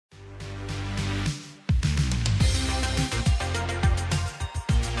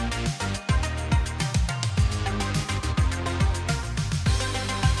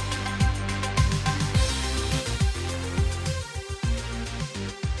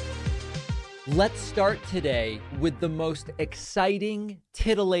Let's start today with the most exciting,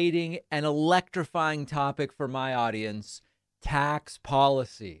 titillating, and electrifying topic for my audience, tax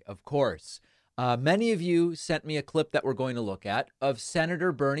policy, of course. Many of you sent me a clip that we're going to look at of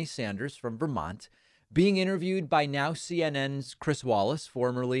Senator Bernie Sanders from Vermont being interviewed by now CNN's Chris Wallace,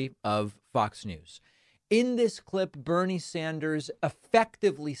 formerly of Fox News. In this clip, Bernie Sanders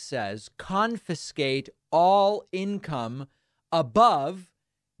effectively says confiscate all income above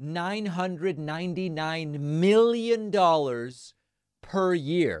 $999 million per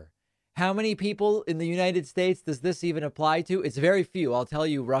year. How many people in the United States does this even apply to? It's very few. I'll tell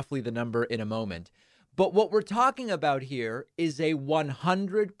you roughly the number in a moment. But what we're talking about here is a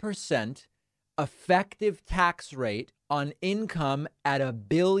 100% effective tax rate on income at $1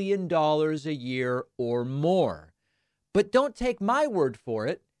 billion a year or more. But don't take my word for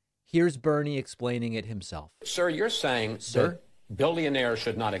it. Here's Bernie explaining it himself. Sir, you're saying that billionaires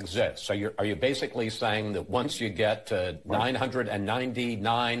should not exist. So are you basically saying that once you get to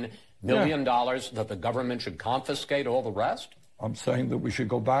 $999 million that the government should confiscate all the rest? I'm saying that we should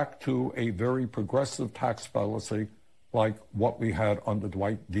go back to a very progressive tax policy like what we had under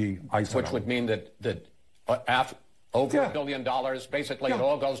Dwight D. Eisenhower. Which would mean that over $1 billion, basically it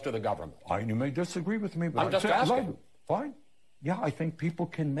all goes to the government. You may disagree with me, but I'm just asking. Fine. Yeah, I think people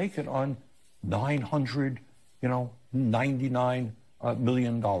can make it on $99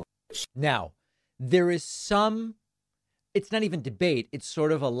 million. Now, there is some, it's not even debate, it's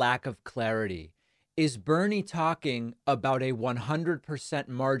sort of a lack of clarity. Is Bernie talking about a 100%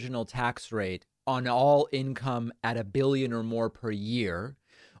 marginal tax rate on all income at $1 billion or more per year?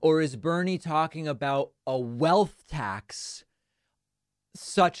 Or is Bernie talking about a wealth tax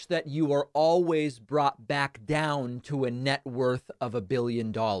such that you are always brought back down to a net worth of $1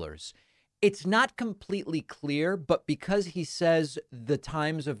 billion? It's not completely clear, but because he says the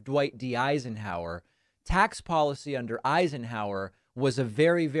times of Dwight D. Eisenhower, tax policy under Eisenhower was a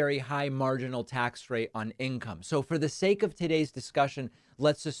very, very high marginal tax rate on income. So for the sake of today's discussion,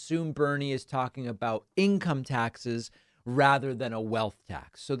 let's assume Bernie is talking about income taxes rather than a wealth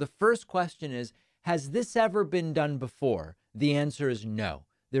tax. So the first question is, has this ever been done before? The answer is no.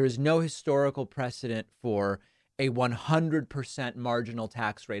 There is no historical precedent for a 100% marginal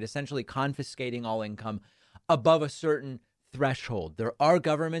tax rate, essentially confiscating all income above a certain threshold. There are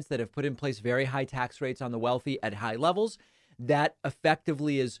governments that have put in place very high tax rates on the wealthy at high levels. That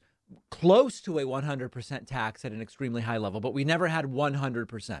effectively is close to a 100% tax at an extremely high level, but we never had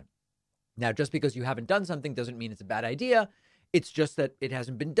 100%. Now, just because you haven't done something doesn't mean it's a bad idea. It's just that it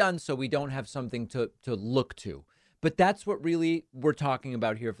hasn't been done, so we don't have something to look to. But that's what really we're talking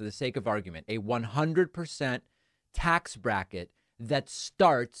about here for the sake of argument, a 100% tax bracket that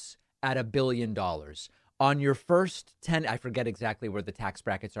starts at $1 billion. On your first 10, I forget exactly where the tax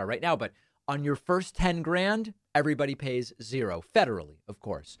brackets are right now, but on your first 10 grand, everybody pays zero, federally, of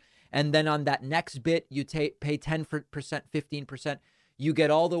course. And then on that next bit, you pay 10%, 15%. You get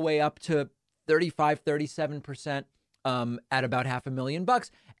all the way up to 35, 37% at about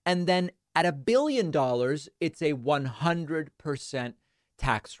 $500,000. And then at $1 billion, it's a 100%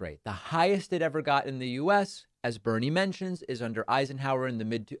 tax rate. The highest it ever got in the U.S., as Bernie mentions, is under Eisenhower in the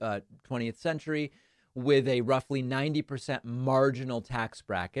mid 20th century with a roughly 90% marginal tax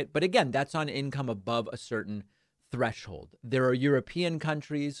bracket. But again, that's on income above a certain threshold. There are European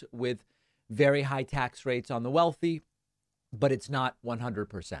countries with very high tax rates on the wealthy, but it's not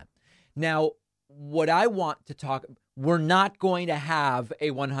 100%. Now, what I want to talk, we're not going to have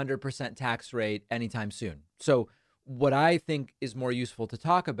a 100% tax rate anytime soon. So what I think is more useful to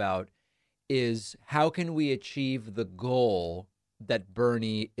talk about is how can we achieve the goal that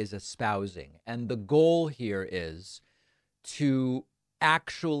Bernie is espousing? And the goal here is to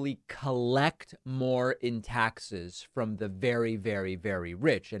actually collect more in taxes from the very, very, very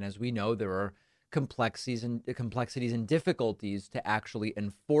rich. And as we know, there are complexities and difficulties to actually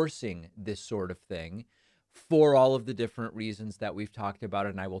enforcing this sort of thing for all of the different reasons that we've talked about,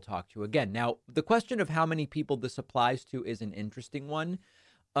 and I will talk to again. Now, the question of how many people this applies to is an interesting one.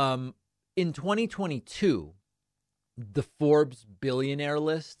 In 2022, the Forbes billionaire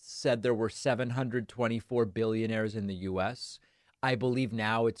list said there were 724 billionaires in the U.S. I believe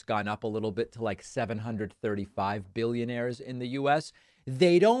now it's gone up a little bit to like 735 billionaires in the U.S.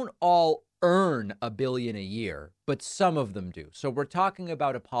 They don't all earn $1 billion a year, but some of them do. So we're talking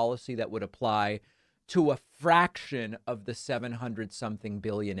about a policy that would apply to a fraction of the 700 something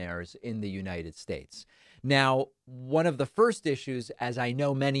billionaires in the United States. Now, one of the first issues, as I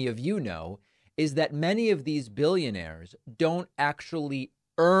know many of you know, is that many of these billionaires don't actually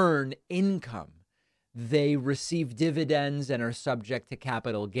earn income. they receive dividends and are subject to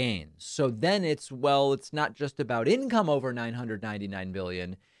capital gains. So then it's not just about income over 999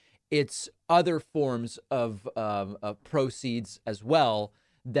 billion. It's other forms of proceeds as well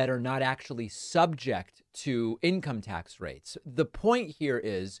that are not actually subject to income tax rates. The point here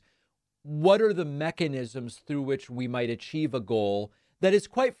is, what are the mechanisms through which we might achieve a goal that is,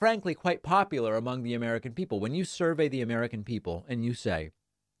 quite frankly, quite popular among the American people? When you survey the American people and you say,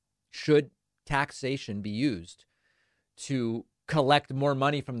 should taxation be used to collect more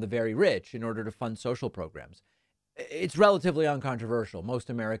money from the very rich in order to fund social programs, it's relatively uncontroversial. Most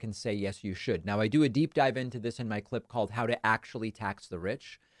Americans say, yes, you should. Now, I do a deep dive into this in my clip called How to Actually Tax the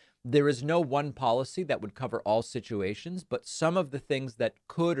Rich. There is no one policy that would cover all situations, but some of the things that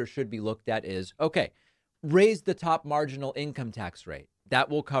could or should be looked at is, okay, raise the top marginal income tax rate. That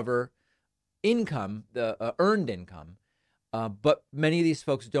will cover income, the earned income. But many of these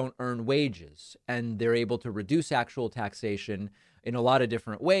folks don't earn wages, and they're able to reduce actual taxation in a lot of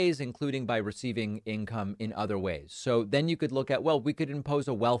different ways, including by receiving income in other ways. So then you could look at, well, we could impose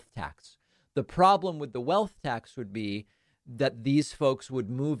a wealth tax. The problem with the wealth tax would be that these folks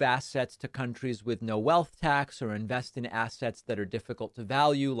would move assets to countries with no wealth tax or invest in assets that are difficult to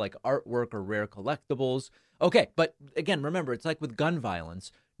value, like artwork or rare collectibles. Okay, but again, remember, it's like with gun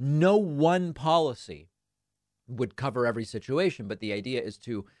violence. No one policy would cover every situation, but the idea is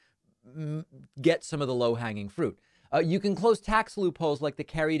to get some of the low-hanging fruit. You can close tax loopholes like the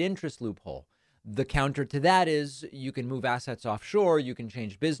carried interest loophole. The counter to that is you can move assets offshore, you can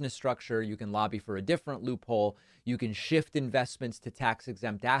change business structure, you can lobby for a different loophole, you can shift investments to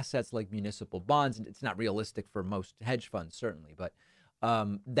tax-exempt assets like municipal bonds. It's not realistic for most hedge funds, certainly, but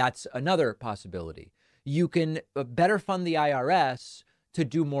that's another possibility. You can better fund the IRS to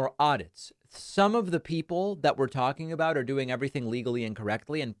do more audits. Some of the people that we're talking about are doing everything legally and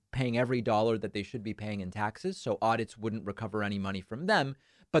correctly and paying every dollar that they should be paying in taxes, so audits wouldn't recover any money from them.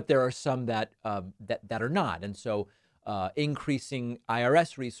 But there are some that are not, and so increasing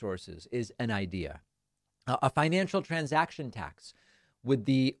IRS resources is an idea. A financial transaction tax, with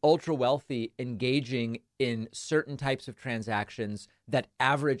the ultra wealthy engaging in certain types of transactions that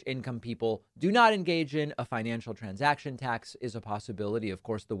average income people do not engage in. A financial transaction tax is a possibility. Of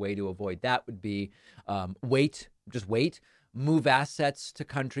course, the way to avoid that would be wait, move assets to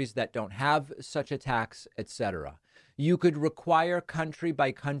countries that don't have such a tax, etc. You could require country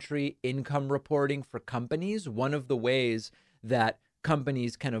by country income reporting for companies. One of the ways that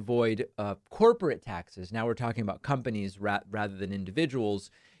companies can avoid corporate taxes, now we're talking about companies rather than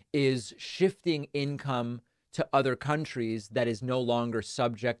individuals, is shifting income to other countries that is no longer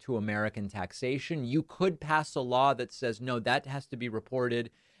subject to American taxation. You could pass a law that says, no, that has to be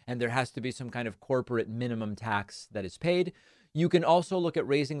reported and there has to be some kind of corporate minimum tax that is paid. You can also look at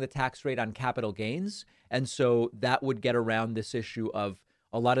raising the tax rate on capital gains. And so that would get around this issue of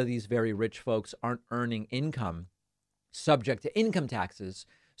a lot of these very rich folks aren't earning income subject to income taxes,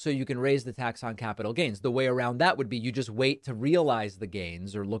 so you can raise the tax on capital gains. The way around that would be you just wait to realize the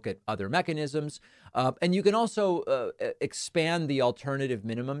gains or look at other mechanisms. And you can also expand the alternative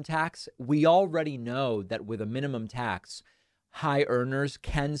minimum tax. We already know that with a minimum tax, high earners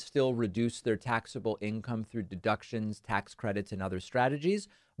can still reduce their taxable income through deductions, tax credits, and other strategies.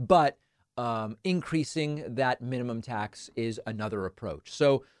 But increasing that minimum tax is another approach.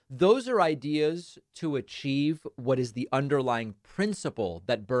 So those are ideas to achieve what is the underlying principle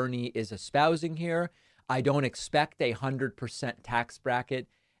that Bernie is espousing here. I don't expect a 100% tax bracket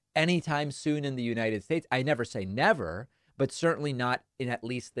anytime soon in the United States. I never say never, but certainly not in at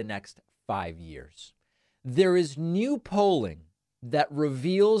least the next 5 years. There is new polling that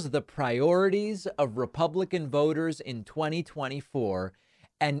reveals the priorities of Republican voters in 2024,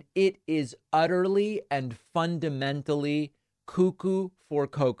 and it is utterly and fundamentally cuckoo for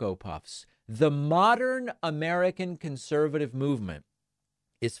Cocoa Puffs. The modern American conservative movement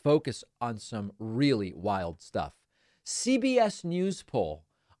is focused on some really wild stuff. CBS News poll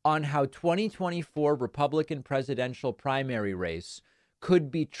on how 2024 Republican presidential primary race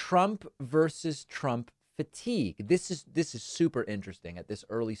could be Trump versus Trump fatigue. This is super interesting at this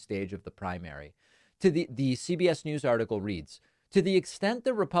early stage of the primary. The CBS News article reads, to the extent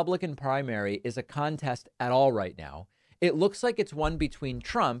the Republican primary is a contest at all right now, it looks like it's one between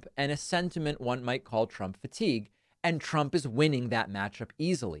Trump and a sentiment one might call Trump fatigue, and Trump is winning that matchup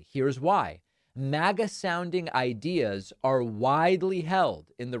easily. Here's why. MAGA-sounding ideas are widely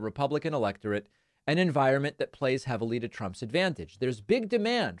held in the Republican electorate, an environment that plays heavily to Trump's advantage. There's big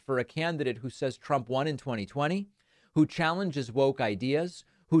demand for a candidate who says Trump won in 2020, who challenges woke ideas,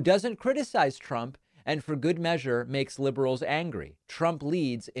 who doesn't criticize Trump, and for good measure makes liberals angry. Trump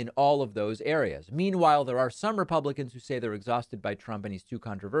leads in all of those areas. Meanwhile, there are some Republicans who say they're exhausted by Trump and he's too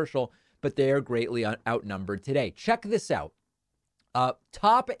controversial, but they are greatly outnumbered today. Check this out.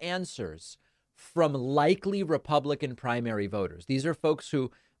 Top answers from likely Republican primary voters. These are folks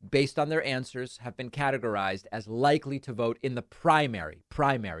who, based on their answers, have been categorized as likely to vote in the primary.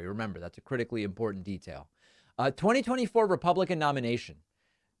 Primary, remember, that's a critically important detail. 2024 Republican nomination.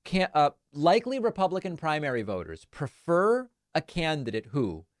 Likely Republican primary voters prefer a candidate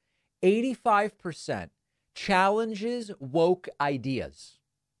who 85% challenges woke ideas.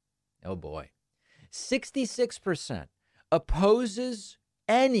 Oh boy. 66% opposes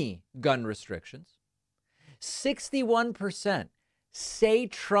any gun restrictions. 61% say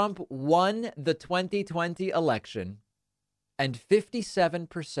Trump won the 2020 election. And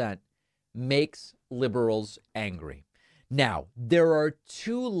 57% makes liberals angry. Now, there are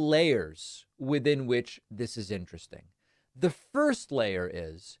two layers within which this is interesting. The first layer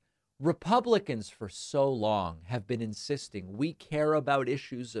is Republicans for so long have been insisting we care about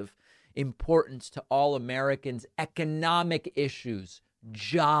issues of importance to all Americans, economic issues,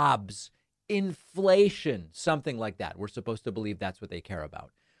 jobs, inflation, something like that. We're supposed to believe that's what they care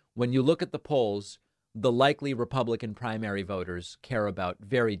about. When you look at the polls, the likely Republican primary voters care about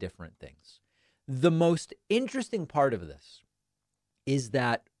very different things. The most interesting part of this is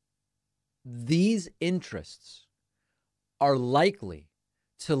that these interests are likely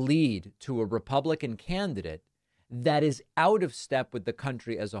to lead to a Republican candidate that is out of step with the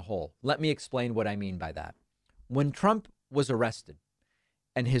country as a whole. Let me explain what I mean by that. When Trump was arrested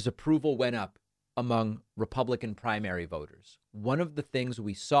and his approval went up among Republican primary voters, one of the things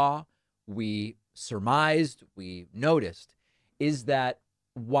we saw, we surmised, we noticed, is that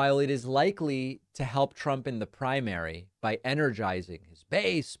while it is likely to help Trump in the primary by energizing his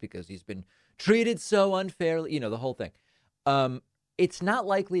base because he's been treated so unfairly, the whole thing, it's not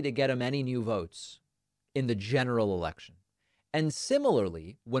likely to get him any new votes in the general election. And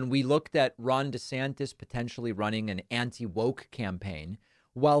similarly, when we looked at Ron DeSantis potentially running an anti-woke campaign,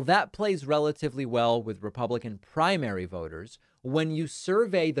 while that plays relatively well with Republican primary voters, when you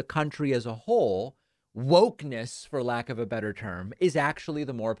survey the country as a whole, wokeness, for lack of a better term, is actually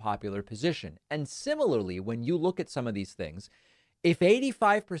the more popular position. And similarly, when you look at some of these things, if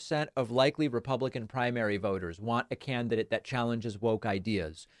 85% of likely Republican primary voters want a candidate that challenges woke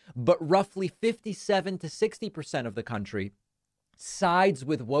ideas, but roughly 57 to 60% of the country sides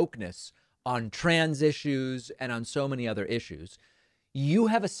with wokeness on trans issues and on so many other issues, you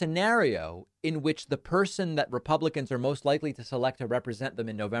have a scenario in which the person that Republicans are most likely to select to represent them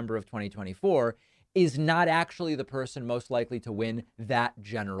in November of 2024 is not actually the person most likely to win that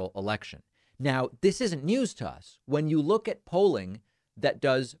general election. Now, this isn't news to us. When you look at polling that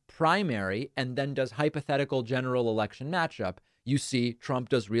does primary and then does hypothetical general election matchup, you see Trump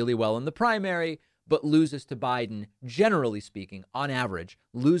does really well in the primary, but loses to Biden, generally speaking, on average,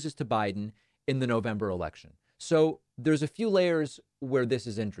 loses to Biden in the November election. So there's a few layers where this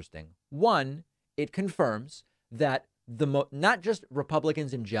is interesting. One, it confirms that not just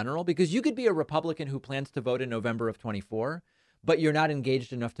Republicans in general, because you could be a Republican who plans to vote in November of 24, but you're not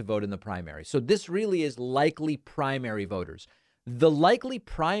engaged enough to vote in the primary. So this really is likely primary voters. The likely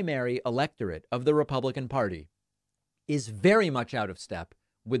primary electorate of the Republican Party is very much out of step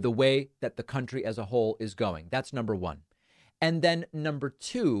with the way that the country as a whole is going. That's number one. And then number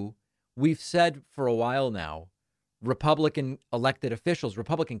two, we've said for a while now, Republican elected officials,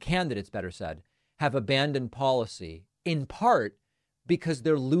 Republican candidates, better said, have abandoned policy in part because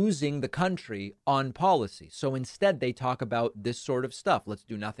they're losing the country on policy. So instead, they talk about this sort of stuff. Let's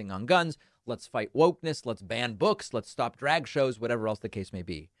do nothing on guns. Let's fight wokeness. Let's ban books. Let's stop drag shows, whatever else the case may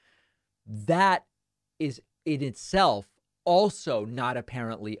be. That is in itself also not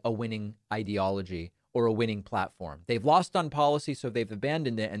apparently a winning ideology or a winning platform. They've lost on policy, so they've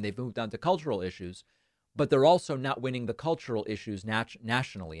abandoned it and they've moved on to cultural issues. But they're also not winning the cultural issues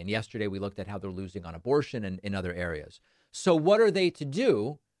nationally. And yesterday we looked at how they're losing on abortion and in other areas. So what are they to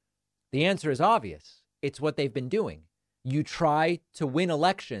do? The answer is obvious. It's what they've been doing. You try to win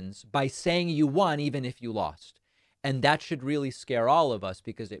elections by saying you won, even if you lost. And that should really scare all of us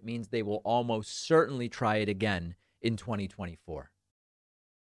because it means they will almost certainly try it again in 2024.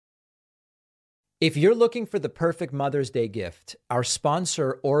 If you're looking for the perfect Mother's Day gift, our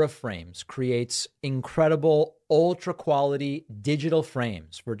sponsor, Aura Frames, creates incredible, ultra-quality digital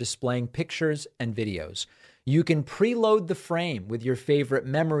frames for displaying pictures and videos. You can preload the frame with your favorite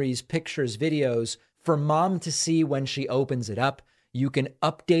memories, pictures, videos for mom to see when she opens it up. You can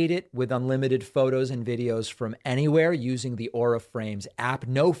update it with unlimited photos and videos from anywhere using the Aura Frames app.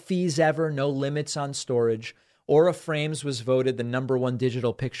 No fees ever, no limits on storage. Aura Frames was voted the #1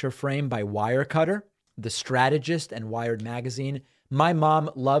 digital picture frame by Wirecutter, The Strategist, and Wired Magazine. My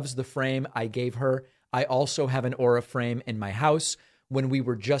mom loves the frame I gave her. I also have an Aura frame in my house. When we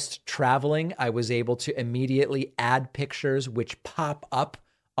were just traveling, I was able to immediately add pictures which pop up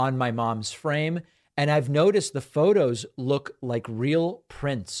on my mom's frame. And I've noticed the photos look like real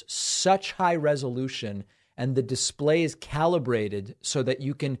prints, such high resolution, and the display is calibrated so that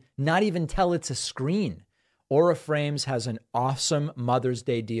you can not even tell it's a screen. Aura Frames has an awesome Mother's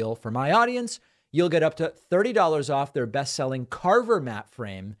Day deal for my audience. You'll get up to $30 off their best-selling Carver mat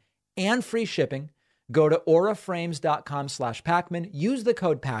frame and free shipping. Go to auraframes.com/Pacman. Use the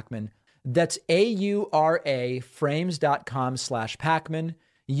code Pacman. That's AURA frames.com/Pacman.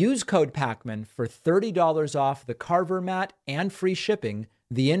 Use code Pacman for $30 off the Carver mat and free shipping.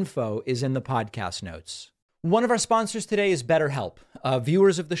 The info is in the podcast notes. One of our sponsors today is BetterHelp.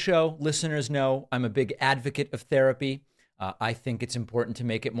 Viewers of the show, listeners know I'm a big advocate of therapy. I think it's important to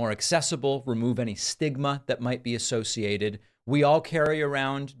make it more accessible, remove any stigma that might be associated. We all carry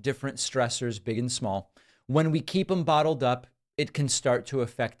around different stressors, big and small. When we keep them bottled up, it can start to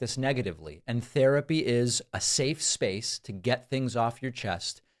affect us negatively. And therapy is a safe space to get things off your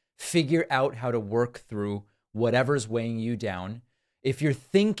chest, figure out how to work through whatever's weighing you down. If you're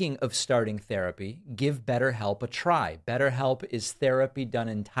thinking of starting therapy, give BetterHelp a try. BetterHelp is therapy done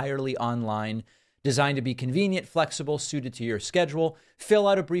entirely online, designed to be convenient, flexible, suited to your schedule. Fill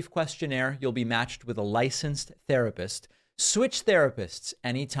out a brief questionnaire. You'll be matched with a licensed therapist. Switch therapists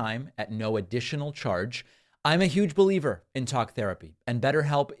anytime at no additional charge. I'm a huge believer in talk therapy, and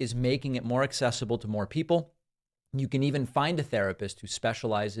BetterHelp is making it more accessible to more people. You can even find a therapist who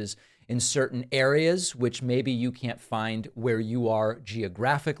specializes in certain areas, which maybe you can't find where you are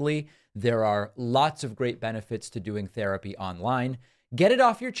geographically. There are lots of great benefits to doing therapy online. Get it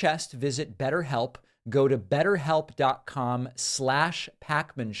off your chest. Visit BetterHelp. Go to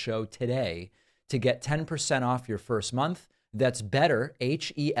betterhelp.com/Pacman Show today to get 10% off your first month. That's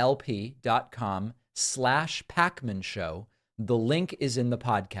betterhelp.com/Pacman Show. The link is in the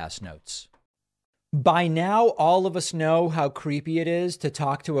podcast notes. By now, all of us know how creepy it is to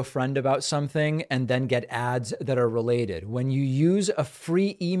talk to a friend about something and then get ads that are related. When you use a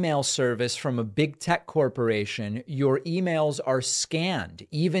free email service from a big tech corporation, your emails are scanned,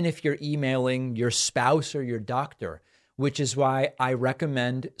 even if you're emailing your spouse or your doctor, which is why I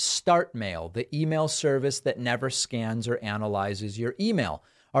recommend StartMail, the email service that never scans or analyzes your email.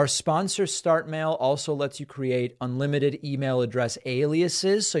 Our sponsor, StartMail, also lets you create unlimited email address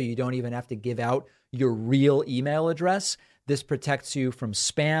aliases, so you don't even have to give out your real email address. This protects you from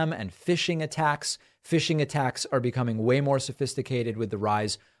spam and phishing attacks. Phishing attacks are becoming way more sophisticated with the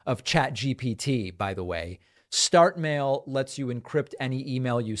rise of ChatGPT, by the way. StartMail lets you encrypt any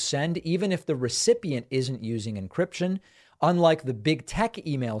email you send, even if the recipient isn't using encryption. Unlike the big tech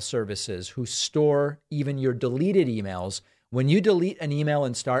email services who store even your deleted emails, when you delete an email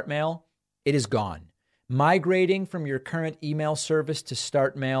in StartMail, it is gone. Migrating from your current email service to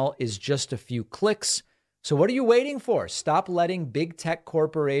StartMail is just a few clicks. So what are you waiting for? Stop letting big tech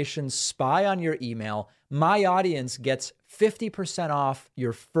corporations spy on your email. My audience gets 50% off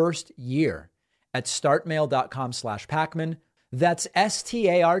your first year at startmail.com/Pacman. That's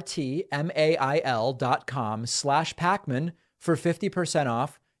StartMail.com/Pacman for 50%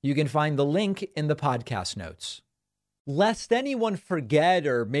 off. You can find the link in the podcast notes. Lest anyone forget,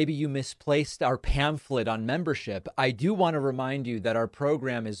 or maybe you misplaced our pamphlet on membership, I do want to remind you that our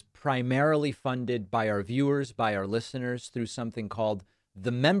program is primarily funded by our viewers, by our listeners, through something called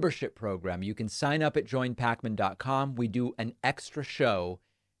the membership program. You can sign up at joinpacman.com. We do an extra show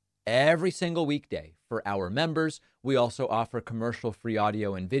every single weekday for our members. We also offer commercial-free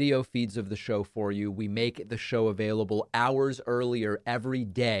audio and video feeds of the show for you. We make the show available hours earlier every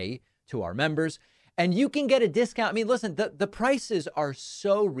day to our members. And you can get a discount. I mean, listen, the prices are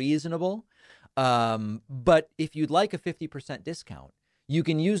so reasonable. But if you'd like a 50% discount, you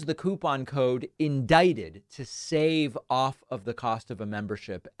can use the coupon code INDICTED to save off of the cost of a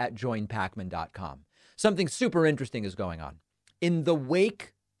membership at joinpacman.com. Something super interesting is going on. In the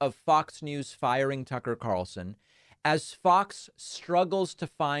wake of Fox News firing Tucker Carlson, as Fox struggles to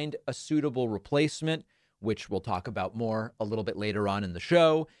find a suitable replacement, which we'll talk about more a little bit later on in the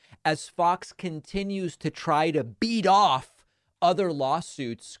show, as Fox continues to try to beat off other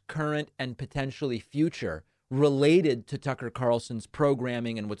lawsuits, current and potentially future, related to Tucker Carlson's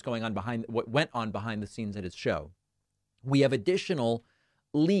programming and what went on behind the scenes at his show. We have additional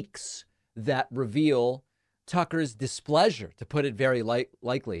leaks that reveal Tucker's displeasure, to put it very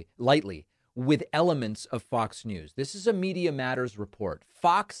lightly, with elements of Fox News. This is a Media Matters report.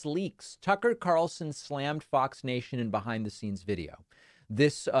 Fox leaks. Tucker Carlson slammed Fox Nation in behind-the-scenes video.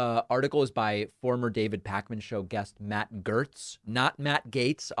 This article is by former David Pakman Show guest Matt Gertz, not Matt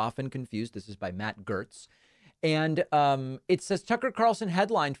Gaetz, often confused. This is by Matt Gertz. And it says Tucker Carlson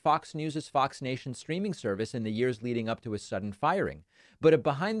headlined Fox News' Fox Nation streaming service in the years leading up to his sudden firing. But a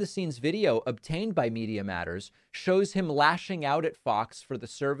behind-the-scenes video obtained by Media Matters shows him lashing out at Fox for the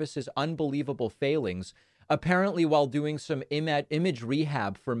service's unbelievable failings, apparently while doing some image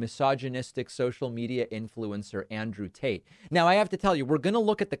rehab for misogynistic social media influencer Andrew Tate. Now, I have to tell you, we're going to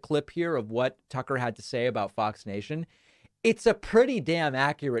look at the clip here of what Tucker had to say about Fox Nation. It's a pretty damn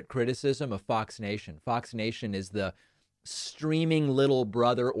accurate criticism of Fox Nation. Fox Nation is the streaming little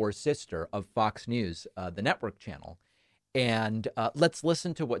brother or sister of Fox News, the network channel. And let's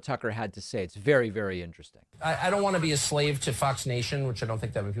listen to what Tucker had to say. It's very, very interesting. I don't want to be a slave to Fox Nation, which I don't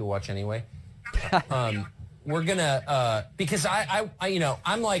think that many people watch anyway. We're going to, because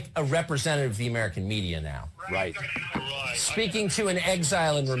I'm like a representative of the American media now. Right. Speaking to an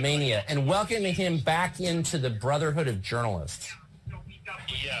exile in Romania and welcoming him back into the Brotherhood of Journalists.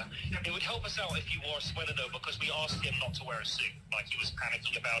 Yeah, it would help us out if you wore a sweater, though, because we asked him not to wear a suit. Like, he was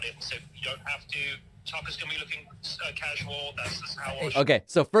panicking about it. So you don't have to. Tucker's going to be looking casual. That's just how... Okay,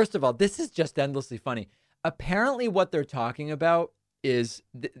 so first of all, this is just endlessly funny. Apparently what they're talking about is,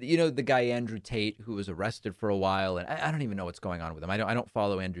 the guy Andrew Tate, who was arrested for a while, and I don't even know what's going on with him. I don't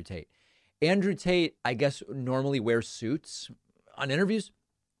follow Andrew Tate. Andrew Tate, I guess, normally wears suits on interviews,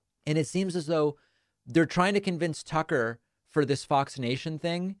 and it seems as though they're trying to convince Tucker for this Fox Nation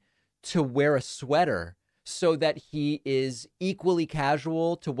thing to wear a sweater so that he is equally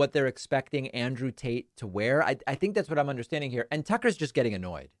casual to what they're expecting Andrew Tate to wear. I think that's what I'm understanding here. And Tucker's just getting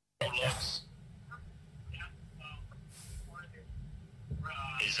annoyed.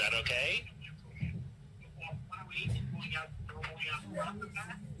 Is that okay?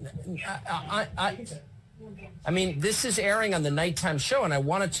 I mean, this is airing on the nighttime show, and I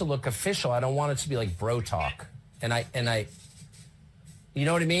want it to look official. I don't want it to be like bro talk. And I, you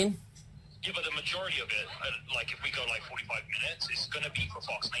know what I mean? Yeah, but the majority of it, like if we go like 45 minutes, it's going to be for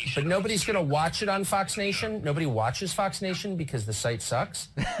Fox Nation. But nobody's going to watch it on Fox Nation. Nobody watches Fox Nation because the site sucks.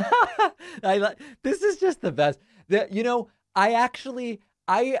 This is just the best.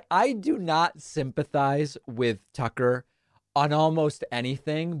 I do not sympathize with Tucker on almost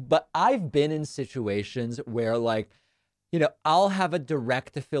anything, but I've been in situations where, I'll have a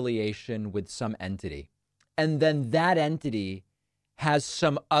direct affiliation with some entity, and then that entity has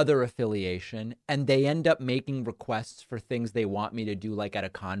some other affiliation, and they end up making requests for things they want me to do, like at a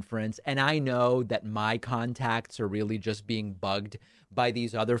conference. And I know that my contacts are really just being bugged by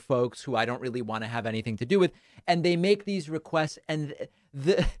these other folks who I don't really want to have anything to do with. And they make these requests, and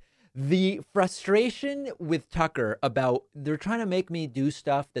the frustration with Tucker about they're trying to make me do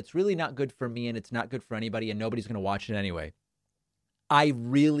stuff that's really not good for me, and it's not good for anybody, and nobody's going to watch it anyway. I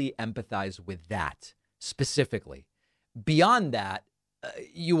really empathize with that specifically. Beyond that,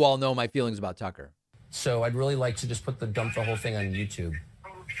 you all know my feelings about Tucker. So I'd really like to just dump the whole thing on YouTube.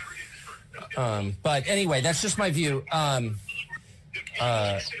 But anyway, that's just my view. I'm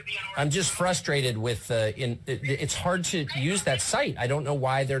just frustrated with it's hard to use that site. I don't know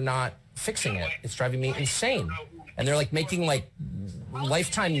why they're not fixing it. It's driving me insane. And they're making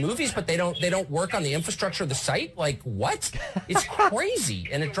Lifetime movies, but they don't work on the infrastructure of the site. Like, what? It's crazy.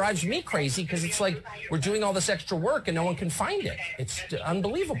 And it drives me crazy because it's like we're doing all this extra work and no one can find it. It's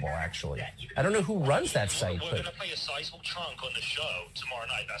unbelievable, actually. I don't know who runs that site. We're going to play a sizable chunk on the show tomorrow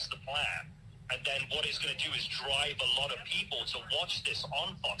night. That's the plan. And then what it's going to do is drive a lot of people to watch this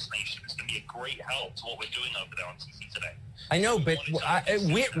on Fox Nation. It's going to be a great help to what we're doing over there on TV today. I know, but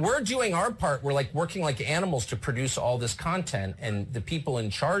we're doing our part. We're working like animals to produce all this content, and the people in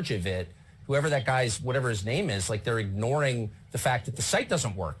charge of it, whoever that guy's, whatever his name is, they're ignoring the fact that the site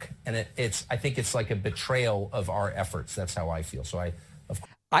doesn't work. And I think it's like a betrayal of our efforts. That's how I feel. So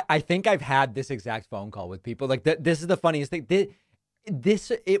I think I've had this exact phone call with people. This is the funniest thing.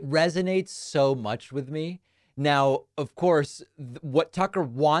 It resonates so much with me. Now, of course, what Tucker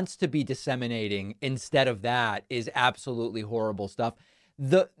wants to be disseminating instead of that is absolutely horrible stuff.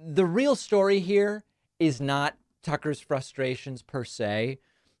 The real story here is not Tucker's frustrations per se.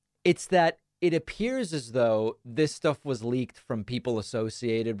 It's that it appears as though this stuff was leaked from people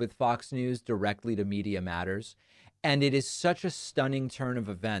associated with Fox News directly to Media Matters. And it is such a stunning turn of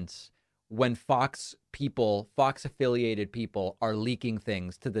events when Fox affiliated people are leaking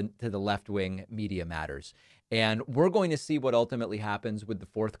things to the left-wing Media Matters. And we're going to see what ultimately happens with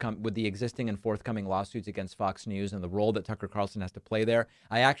the existing and forthcoming lawsuits against Fox News and the role that Tucker Carlson has to play there.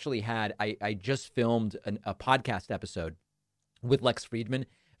 I just filmed a podcast episode with Lex Friedman.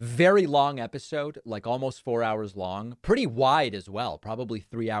 Very long episode, like almost 4 hours long, pretty wide as well, probably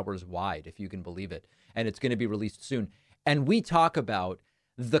 3 hours wide, if you can believe it. And it's going to be released soon. And we talk about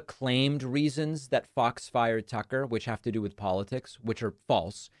the claimed reasons that Fox fired Tucker, which have to do with politics, which are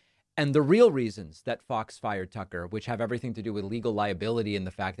false, and the real reasons that Fox fired Tucker, which have everything to do with legal liability and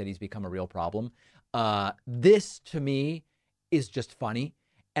the fact that he's become a real problem. This, to me, is just funny.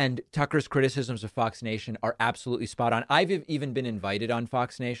 And Tucker's criticisms of Fox Nation are absolutely spot on. I've even been invited on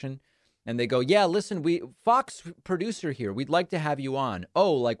Fox Nation, and they go, yeah, listen, Fox producer here, we'd like to have you on.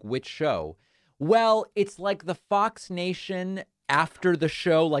 Oh, like which show? Well, it's like the Fox Nation after the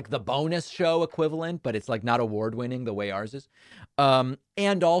show, like the bonus show equivalent, but it's like not award winning the way ours is.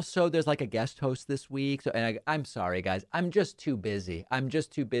 And also there's like a guest host this week. So, and I'm sorry, guys, I'm just too busy.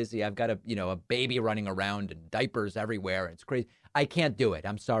 I've got a baby running around and diapers everywhere. It's crazy. I can't do it.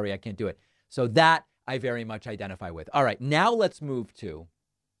 I'm sorry. I can't do it. So that I very much identify with. All right. Now let's move to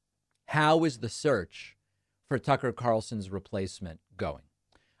how is the search for Tucker Carlson's replacement going?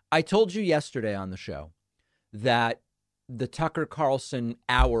 I told you yesterday on the show that the Tucker Carlson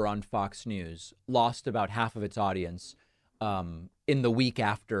hour on Fox News lost about half of its audience in the week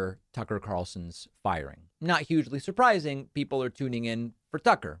after Tucker Carlson's firing. Not hugely surprising. People are tuning in for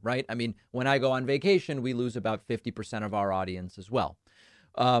Tucker, right? I mean, when I go on vacation, we lose about 50% of our audience as well.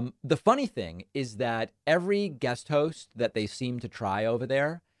 The funny thing is that every guest host that they seem to try over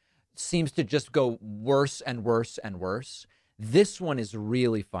there seems to just go worse and worse and worse. This one is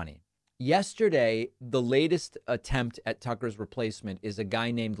really funny. Yesterday, the latest attempt at Tucker's replacement is a guy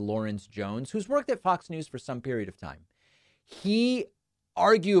named Lawrence Jones, who's worked at Fox News for some period of time. He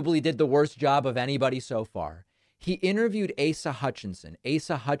arguably did the worst job of anybody so far. He interviewed Asa Hutchinson.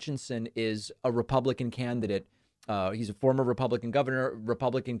 Asa Hutchinson is a Republican candidate. He's a former Republican governor,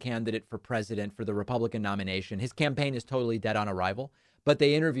 Republican candidate for president for the Republican nomination. His campaign is totally dead on arrival, but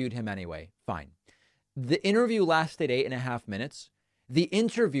they interviewed him anyway. Fine. The interview lasted 8.5 minutes. The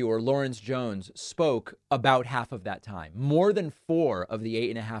interviewer, Lawrence Jones, spoke about half of that time. More than 4 of the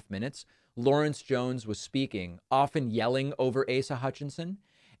 8.5 minutes, Lawrence Jones was speaking, often yelling over Asa Hutchinson.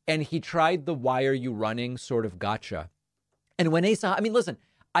 And he tried the "why are you running" sort of gotcha. And when listen,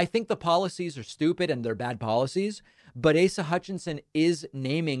 I think the policies are stupid and they're bad policies, but Asa Hutchinson is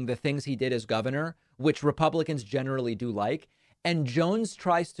naming the things he did as governor, which Republicans generally do like. And Jones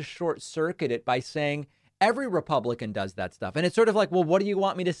tries to short circuit it by saying, every Republican does that stuff. And it's sort of like, well, what do you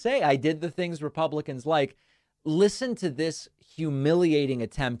want me to say? I did the things Republicans like. Listen to this humiliating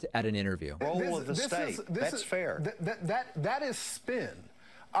attempt at an interview. Role of the state. That's fair. That is spin.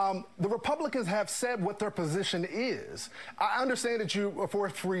 The Republicans have said what their position is. I understand that you are for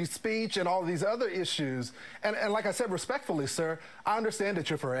free speech and all these other issues. And like I said, respectfully, sir, I understand that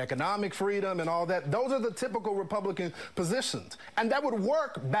you're for economic freedom and all that. Those are the typical Republican positions. And that would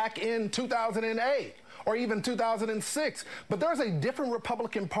work back in 2008 or even 2006. But there's a different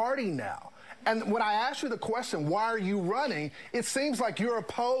Republican Party now. And when I ask you the question, why are you running, it seems like you're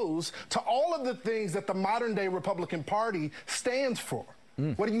opposed to all of the things that the modern day Republican Party stands for.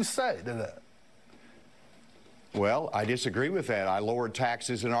 What do you say to that? Well, I disagree with that. I lowered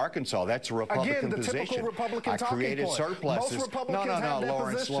taxes in Arkansas. That's a Republican position. Again, the typical Republican talking point. I created surpluses. Most Republicans have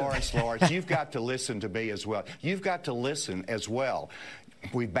that Lawrence, you've got to listen to me as well. You've got to listen as well.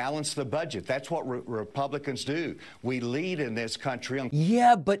 We balance the budget. That's what Republicans do. We lead in this country.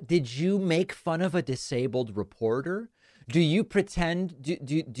 Yeah, but did you make fun of a disabled reporter? Do you pretend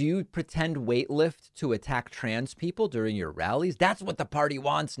weightlift to attack trans people during your rallies? That's what the party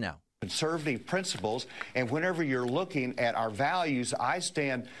wants now. Conservative principles, and whenever you're looking at our values, I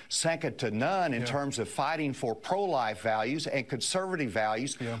stand second to none in terms of fighting for pro-life values and conservative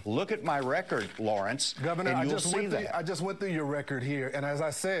values. Look at my record, Lawrence, Governor, and you'll see that. I just went through your record here, and as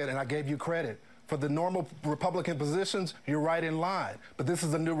I said, and I gave you credit, for the normal Republican positions, you're right in line. But this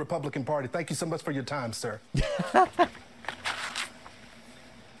is a new Republican Party. Thank you so much for your time, sir.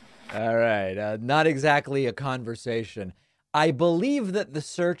 All right. Not exactly a conversation. I believe that the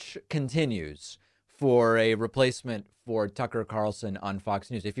search continues for a replacement for Tucker Carlson on Fox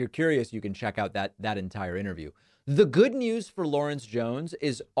News. If you're curious, you can check out that entire interview. The good news for Lawrence Jones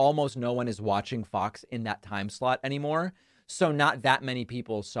is almost no one is watching Fox in that time slot anymore. So not that many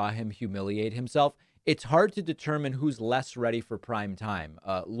people saw him humiliate himself. It's hard to determine who's less ready for prime time,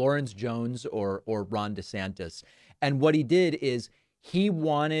 Lawrence Jones or Ron DeSantis. And what he did is he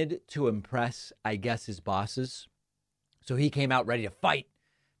wanted to impress, I guess, his bosses. So he came out ready to fight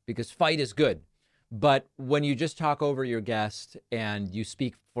because fight is good. But when you just talk over your guest and you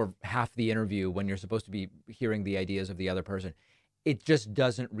speak for half the interview when you're supposed to be hearing the ideas of the other person, it just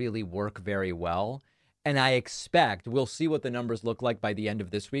doesn't really work very well. And I expect, we'll see what the numbers look like by the end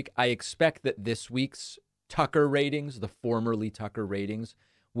of this week. I expect that this week's Tucker ratings, the formerly Tucker ratings,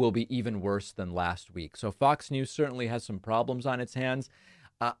 will be even worse than last week. So Fox News certainly has some problems on its hands.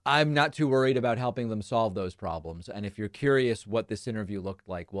 I'm not too worried about helping them solve those problems. And if you're curious what this interview looked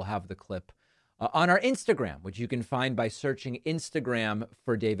like, we'll have the clip on our Instagram, which you can find by searching Instagram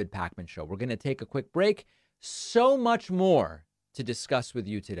for David Pakman Show. We're going to take a quick break. So much more to discuss with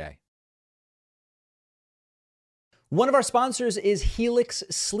you today. One of our sponsors is Helix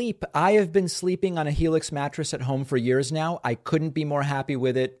Sleep. I have been sleeping on a Helix mattress at home for years now. I couldn't be more happy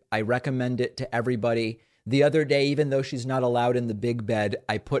with it. I recommend it to everybody. The other day, even though she's not allowed in the big bed,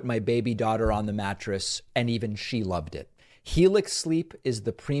 I put my baby daughter on the mattress, and even she loved it. Helix Sleep is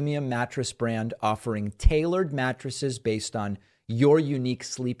the premium mattress brand offering tailored mattresses based on your unique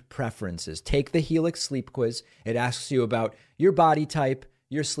sleep preferences. Take the Helix Sleep Quiz. It asks you about your body type,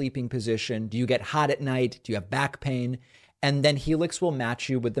 your sleeping position. Do you get hot at night? Do you have back pain? And then Helix will match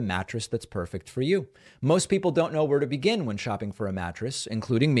you with the mattress that's perfect for you. Most people don't know where to begin when shopping for a mattress,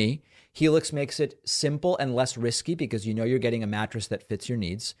 including me. Helix makes it simple and less risky because you know you're getting a mattress that fits your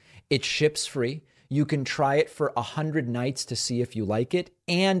needs. It ships free. You can try it for 100 nights to see if you like it,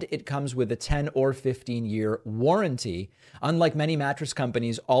 and it comes with a 10 or 15-year warranty. Unlike many mattress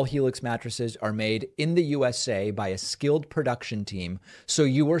companies, all Helix mattresses are made in the USA by a skilled production team, so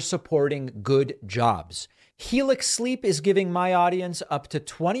you are supporting good jobs. Helix Sleep is giving my audience up to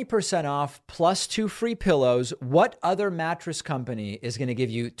 20% off plus 2 free pillows. What other mattress company is going to give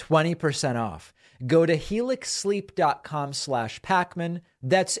you 20% off? Go to helixsleep.com/Pakman.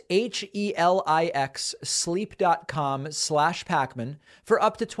 That's HELIX sleep.com/Pakman for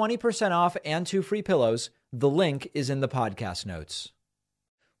up to 20% off and 2 free pillows. The link is in the podcast notes.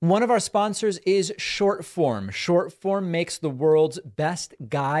 One of our sponsors is Shortform. Shortform makes the world's best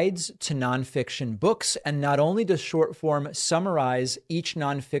guides to nonfiction books. And not only does Shortform summarize each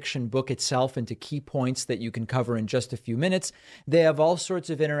nonfiction book itself into key points that you can cover in just a few minutes, they have all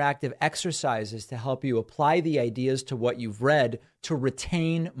sorts of interactive exercises to help you apply the ideas to what you've read to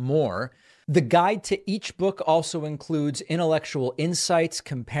retain more. The guide to each book also includes intellectual insights,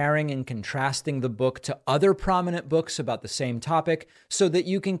 comparing and contrasting the book to other prominent books about the same topic so that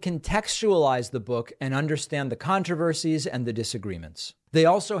you can contextualize the book and understand the controversies and the disagreements. They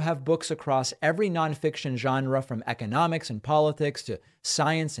also have books across every nonfiction genre, from economics and politics to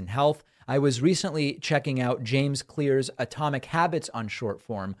science and health. I was recently checking out James Clear's Atomic Habits on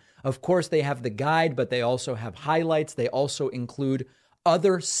Shortform. Of course, they have the guide, but they also have highlights. They also include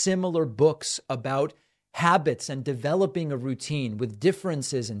other similar books about habits and developing a routine with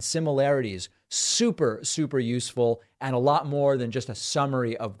differences and similarities. Super, super useful, and a lot more than just a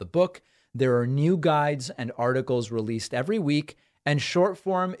summary of the book. There are new guides and articles released every week, and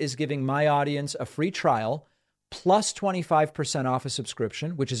Shortform is giving my audience a free trial plus 25% off a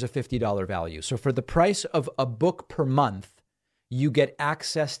subscription, which is a $50 value. So for the price of a book per month, you get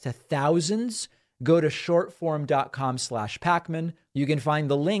access to thousands. Go to shortform.com/Pakman. You can find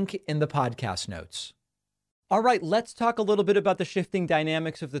the link in the podcast notes. All right, let's talk a little bit about the shifting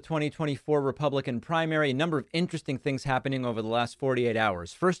dynamics of the 2024 Republican primary. A number of interesting things happening over the last 48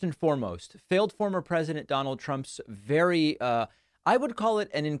 hours. First and foremost, failed former President Donald Trump's very, I would call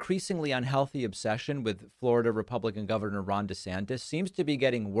it an increasingly unhealthy obsession with Florida Republican Governor Ron DeSantis seems to be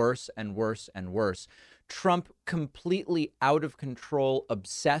getting worse and worse and worse. Trump completely out of control,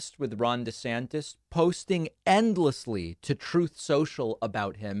 obsessed with Ron DeSantis, posting endlessly to Truth Social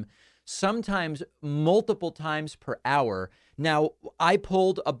about him, sometimes multiple times per hour. Now, I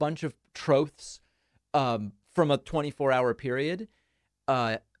pulled a bunch of troths from a 24-hour period.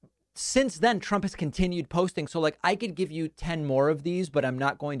 Since then, Trump has continued posting. So, I could give you 10 more of these, but I'm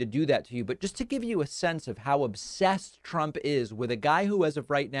not going to do that to you. But just to give you a sense of how obsessed Trump is with a guy who, as of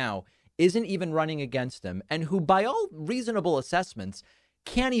right now, isn't even running against him, and who, by all reasonable assessments,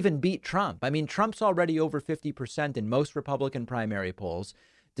 can't even beat Trump. I mean, Trump's already over 50% in most Republican primary polls.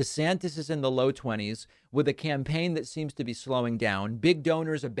 DeSantis is in the low 20s with a campaign that seems to be slowing down. Big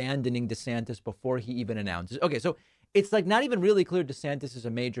donors abandoning DeSantis before he even announces. Okay, so it's not even really clear DeSantis is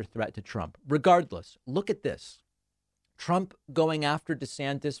a major threat to Trump. Regardless, look at this. Trump going after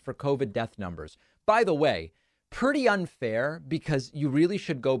DeSantis for COVID death numbers. By the way, pretty unfair because you really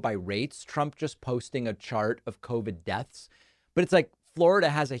should go by rates. Trump just posting a chart of COVID deaths. But it's Florida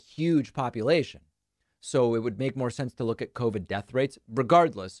has a huge population, so it would make more sense to look at COVID death rates.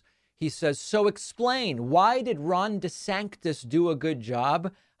 Regardless, he says, so explain, why did Ron DeSantis do a good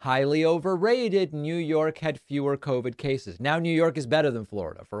job highly overrated. New York had fewer COVID cases. Now New York is better than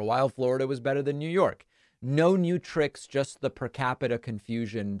Florida. For a while, Florida was better than New York. No new tricks, just the per capita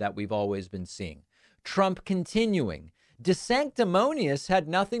confusion that we've always been seeing. Trump continuing. DeSanctimonious had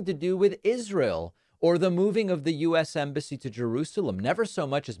nothing to do with Israel or the moving of the U.S. Embassy to Jerusalem. Never so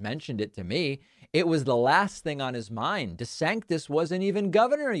much as mentioned it to me. It was the last thing on his mind. DeSantis wasn't even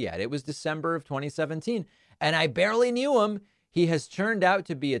governor yet. It was December of 2017, and I barely knew him. He has turned out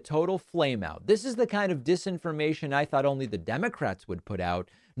to be a total flameout. This is the kind of disinformation I thought only the Democrats would put out.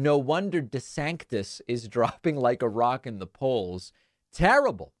 No wonder DeSantis is dropping like a rock in the polls.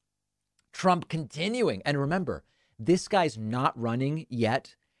 Terrible. Trump continuing. And remember, this guy's not running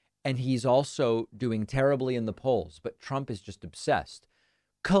yet, and he's also doing terribly in the polls. But Trump is just obsessed.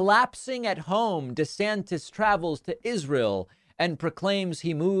 Collapsing at home, DeSantis travels to Israel and proclaims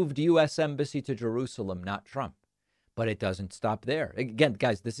he moved U.S. Embassy to Jerusalem, not Trump. But it doesn't stop there. Again,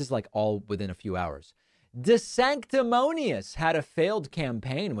 guys, this is like all within a few hours. DeSanctimonious had a failed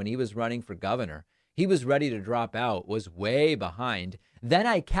campaign when he was running for governor. He was ready to drop out, was way behind. Then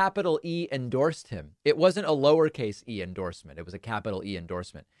I capital E endorsed him. It wasn't a lowercase e endorsement. It was a capital E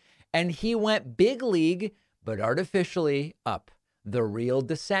endorsement. And he went big league, but artificially up. The real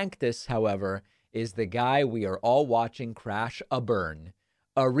DeSantis, however, is the guy we are all watching crash a burn.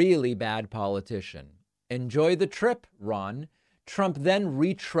 A really bad politician. Enjoy the trip, Ron. Trump then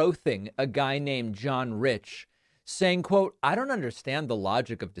retrothing a guy named John Rich, saying, quote, I don't understand the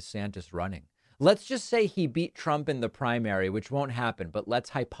logic of DeSantis running. Let's just say he beat Trump in the primary, which won't happen, but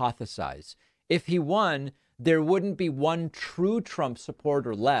let's hypothesize. If he won, there wouldn't be one true Trump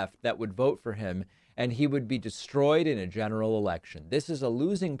supporter left that would vote for him, and he would be destroyed in a general election. This is a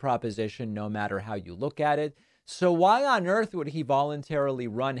losing proposition no matter how you look at it. So why on earth would he voluntarily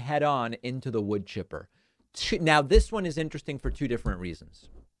run head on into the wood chipper? Now, this one is interesting for two different reasons.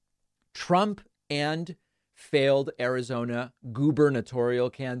 Trump and failed Arizona gubernatorial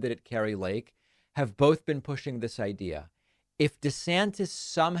candidate Kari Lake have both been pushing this idea. If DeSantis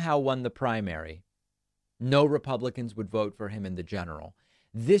somehow won the primary, no Republicans would vote for him in the general.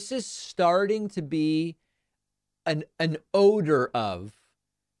 This is starting to be an odor of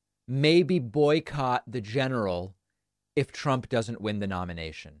maybe boycott the general if Trump doesn't win the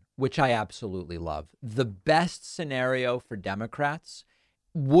nomination, which I absolutely love. The best scenario for Democrats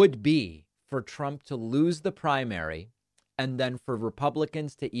would be for Trump to lose the primary and then for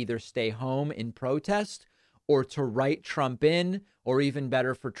Republicans to either stay home in protest or to write Trump in, or even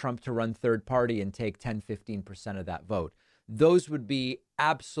better, for Trump to run third party and take 10-15% of that vote. Those would be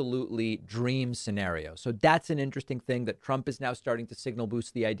absolutely dream scenarios. So that's an interesting thing that Trump is now starting to signal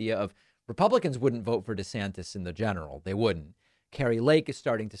boost the idea of Republicans wouldn't vote for DeSantis in the general. They wouldn't. Kari Lake is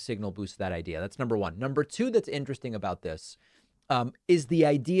starting to signal boost that idea. That's number one. Number two that's interesting about this is the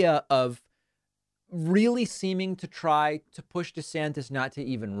idea of really seeming to try to push DeSantis not to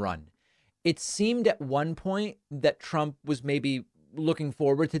even run. It seemed at one point that Trump was maybe looking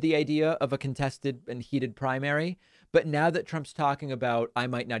forward to the idea of a contested and heated primary. But now that Trump's talking about, I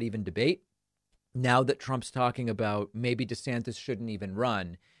might not even debate, now that Trump's talking about maybe DeSantis shouldn't even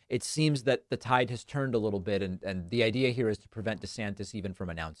run, it seems that the tide has turned a little bit. And the idea here is to prevent DeSantis even from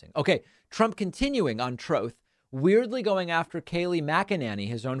announcing. Okay, Trump continuing on Troth, weirdly going after Kayleigh McEnany,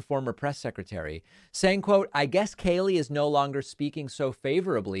 his own former press secretary, saying, quote, I guess Kayleigh is no longer speaking so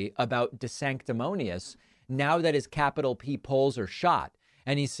favorably about DeSanctimonious now that his capital P polls are shot.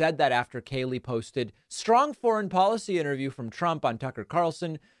 And he said that after Kayleigh posted strong foreign policy interview from Trump on Tucker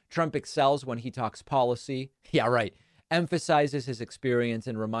Carlson. Trump excels when he talks policy. Yeah, right. Emphasizes his experience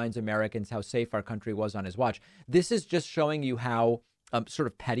and reminds Americans how safe our country was on his watch. This is just showing you how sort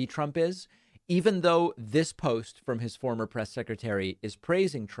of petty Trump is. Even though this post from his former press secretary is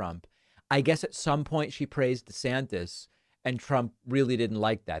praising Trump, I guess at some point she praised DeSantis and Trump really didn't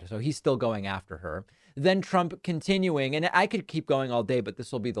like that. So he's still going after her. Then Trump continuing, and I could keep going all day, but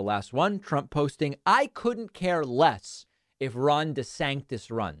this will be the last one. Trump posting, I couldn't care less if Ron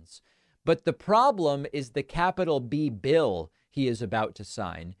DeSantis runs. But the problem is the capital B bill he is about to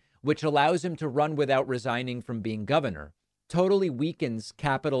sign, which allows him to run without resigning from being governor. Totally weakens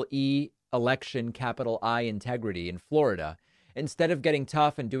capital E election, capital I integrity in Florida. Instead of getting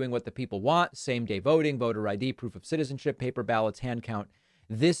tough and doing what the people want, same day voting, voter ID, proof of citizenship, paper ballots, hand count,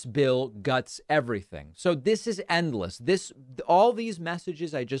 this bill guts everything. So this is endless. All these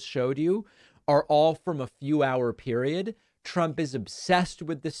messages I just showed you are all from a few hour period. Trump is obsessed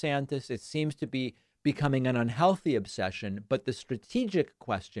with DeSantis. It seems to be becoming an unhealthy obsession. But the strategic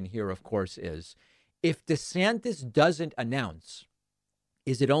question here, of course, is if DeSantis doesn't announce,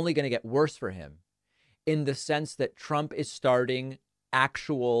 is it only going to get worse for him in the sense that Trump is starting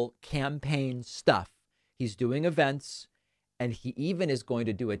actual campaign stuff. He's doing events, and he even is going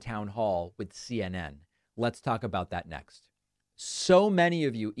to do a town hall with CNN. Let's talk about that next. So many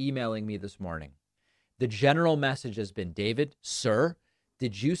of you emailing me this morning. The general message has been, David, sir,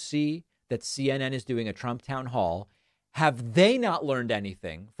 did you see that CNN is doing a Trump town hall? Have they not learned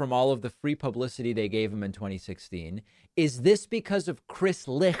anything from all of the free publicity they gave him in 2016? Is this because of Chris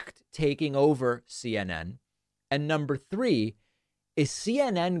Licht taking over CNN? And number three, is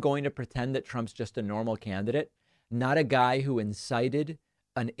CNN going to pretend that Trump's just a normal candidate, not a guy who incited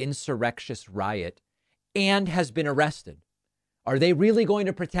an insurrectious riot and has been arrested? Are they really going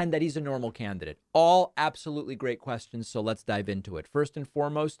to pretend that he's a normal candidate? All absolutely great questions, so let's dive into it. First and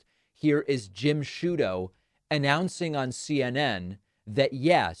foremost, here is Jim Sciutto announcing on CNN that,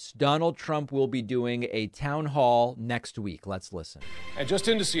 yes, Donald Trump will be doing a town hall next week. Let's listen. And just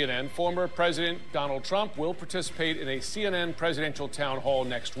into CNN, former President Donald Trump will participate in a CNN presidential town hall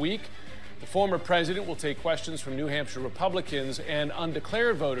next week. The former president will take questions from New Hampshire Republicans and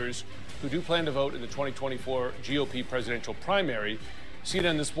undeclared voters who do plan to vote in the 2024 GOP presidential primary.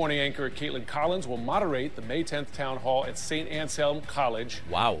 CNN This Morning anchor Caitlin Collins will moderate the May 10th town hall at St. Anselm College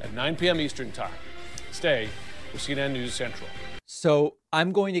at 9 p.m. Eastern Time. Stay with CNN News Central. So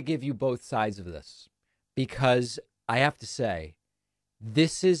I'm going to give you both sides of this because I have to say,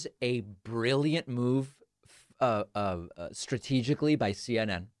 this is a brilliant move strategically by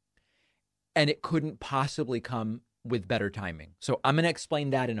CNN, and it couldn't possibly come with better timing. So I'm going to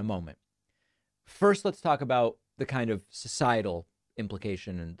explain that in a moment. First, let's talk about the kind of societal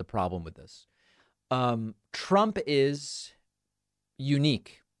implication and the problem with this. Trump is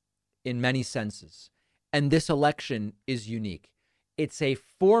unique in many senses, and this election is unique. It's a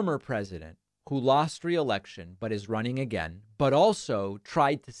former president who lost re-election but is running again, but also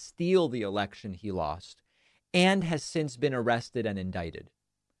tried to steal the election he lost and has since been arrested and indicted.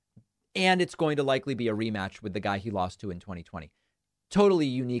 And it's going to likely be a rematch with the guy he lost to in 2020. Totally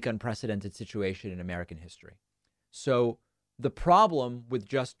unique, unprecedented situation in American history. So the problem with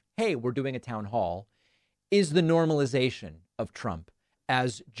just, hey, we're doing a town hall is the normalization of Trump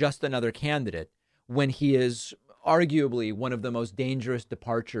as just another candidate when he is arguably one of the most dangerous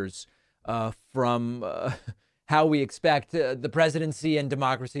departures from how we expect the presidency and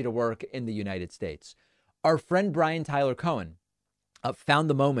democracy to work in the United States. Our friend Brian Tyler Cohen found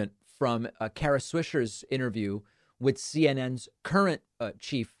the moment from Kara Swisher's interview with CNN's current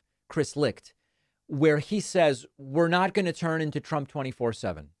chief, Chris Licht, where he says, we're not going to turn into Trump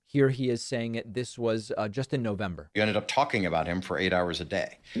 24/7. Here he is saying it. This was just in November. You ended up talking about him for 8 hours a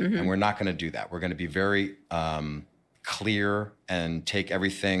day. Mm-hmm. And we're not going to do that. We're going to be very clear and take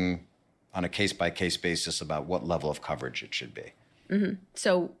everything on a case-by-case basis about what level of coverage it should be. Mm-hmm.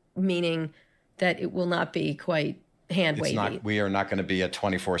 So meaning that it will not be quite hand-wavy. We are not going to be a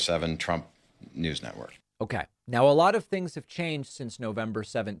 24/7 Trump news network. Okay. Now, a lot of things have changed since November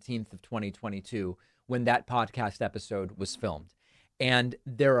 17th of 2022 when that podcast episode was filmed. And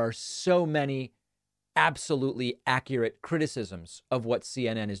there are so many absolutely accurate criticisms of what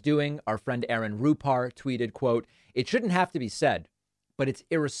CNN is doing. Our friend Aaron Rupar tweeted, quote, "It shouldn't have to be said, but it's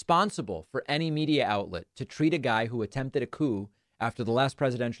irresponsible for any media outlet to treat a guy who attempted a coup after the last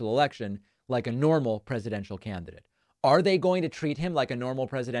presidential election like a normal presidential candidate." Are they going to treat him like a normal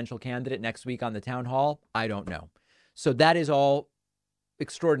presidential candidate next week on the town hall? I don't know. So that is all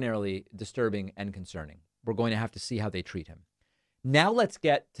extraordinarily disturbing and concerning. We're going to have to see how they treat him. Now let's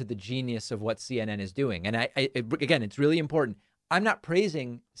get to the genius of what CNN is doing. And again, it's really important. I'm not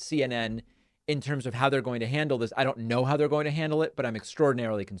praising CNN in terms of how they're going to handle this. I don't know how they're going to handle it, but I'm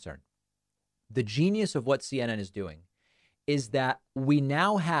extraordinarily concerned. The genius of what CNN is doing is that we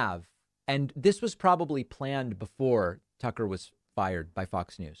now have, and this was probably planned before Tucker was fired by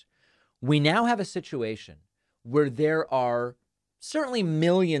Fox News. We now have a situation where there are certainly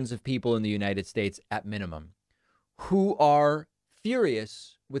millions of people in the United States at minimum who are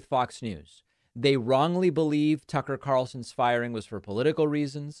furious with Fox News. They wrongly believe Tucker Carlson's firing was for political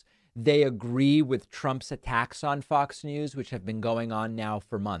reasons. They agree with Trump's attacks on Fox News, which have been going on now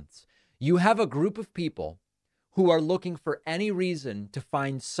for months. You have a group of people who are looking for any reason to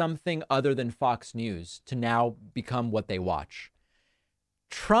find something other than Fox News to now become what they watch.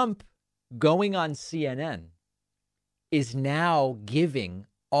 Trump going on CNN is now giving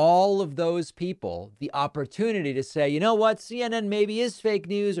all of those people the opportunity to say, you know what, CNN maybe is fake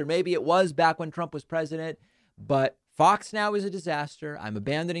news, or maybe it was back when Trump was president, but Fox now is a disaster. I'm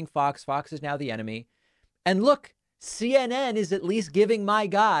abandoning Fox. Fox is now the enemy. And look, CNN is at least giving my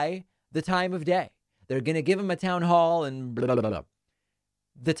guy the time of day. They're going to give him a town hall and blah, blah, blah, blah.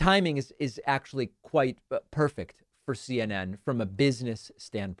 The timing is actually quite perfect for CNN from a business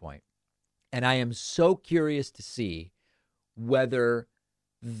standpoint. And I am so curious to see whether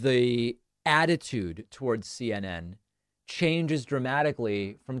the attitude towards CNN changes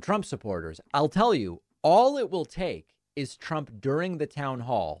dramatically from Trump supporters. I'll tell you, all it will take is Trump during the town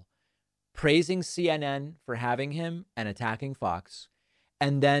hall praising CNN for having him and attacking Fox,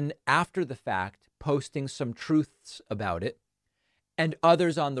 and then after the fact, posting some truths about it, and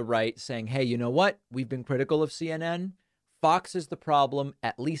others on the right saying, hey, you know what? We've been critical of CNN. Fox is the problem.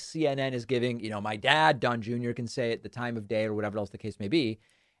 At least CNN is giving, my dad, Don Jr., can say it, the time of day or whatever else the case may be.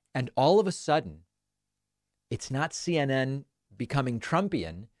 And all of a sudden, it's not CNN becoming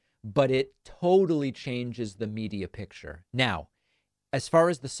Trumpian, but it totally changes the media picture. Now, as far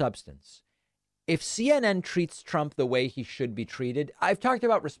as the substance, if CNN treats Trump the way he should be treated, I've talked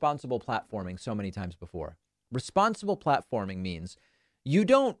about responsible platforming so many times before. Responsible platforming means you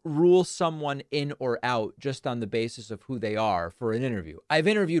don't rule someone in or out just on the basis of who they are for an interview. I've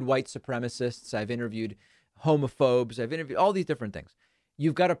interviewed white supremacists. I've interviewed homophobes. I've interviewed all these different things.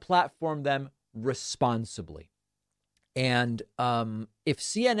 You've got to platform them responsibly. And if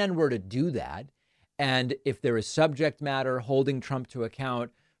CNN were to do that, and if there is subject matter holding Trump to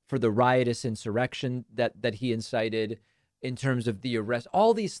account for the riotous insurrection that he incited in terms of the arrest,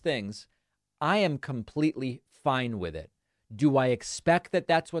 all these things, I am completely fine with it. Do I expect that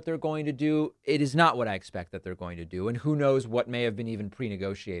that's what they're going to do? It is not what I expect that they're going to do. And who knows what may have been even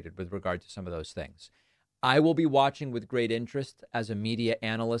pre-negotiated with regard to some of those things. I will be watching with great interest as a media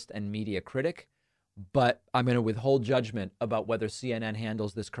analyst and media critic, but I'm going to withhold judgment about whether CNN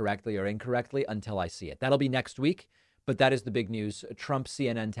handles this correctly or incorrectly until I see it. That'll be next week, but that is the big news. Trump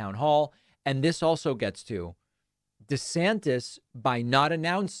CNN town hall. And this also gets to DeSantis by not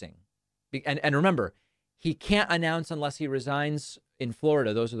announcing. And remember, he can't announce unless he resigns in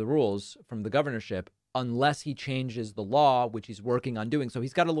Florida. Those are the rules from the governorship, unless he changes the law, which he's working on doing. So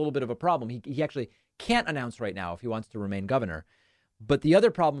he's got a little bit of a problem. He actually can't announce right now if he wants to remain governor. But the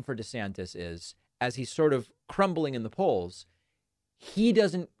other problem for DeSantis is, as he's sort of crumbling in the polls, he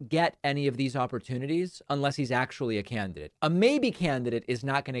doesn't get any of these opportunities unless he's actually a candidate. A maybe candidate is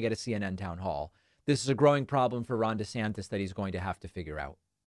not going to get a CNN town hall. This is a growing problem for Ron DeSantis that he's going to have to figure out.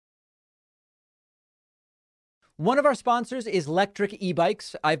 One of our sponsors is Electric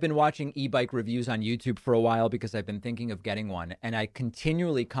e-bikes. I've been watching e-bike reviews on YouTube for a while because I've been thinking of getting one, and I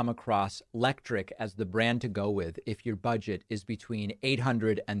continually come across Electric as the brand to go with if your budget is between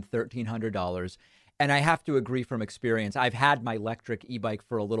 $800 and $1,300. And I have to agree from experience. I've had my electric e-bike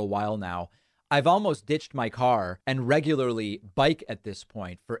for a little while now. I've almost ditched my car and regularly bike at this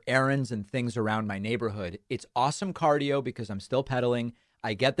point for errands and things around my neighborhood. It's awesome cardio because I'm still pedaling.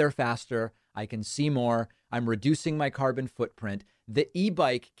 I get there faster. I can see more. I'm reducing my carbon footprint. The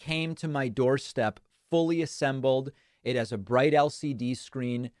e-bike came to my doorstep fully assembled. It has a bright LCD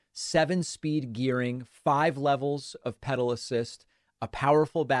screen, 7-speed gearing, 5 levels of pedal assist, a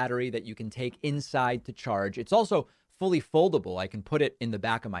powerful battery that you can take inside to charge. It's also fully foldable. I can put it in the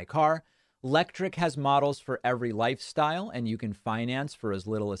back of my car. Electric has models for every lifestyle, and you can finance for as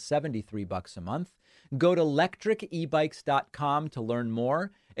little as $73 a month. Go to electricebikes.com to learn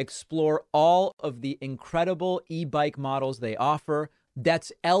more. Explore all of the incredible e-bike models they offer.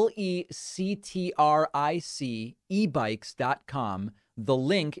 That's LECTRIC ebikes.com. The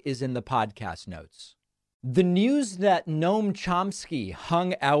link is in the podcast notes. The news that Noam Chomsky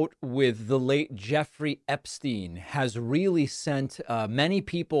hung out with the late Jeffrey Epstein has really sent many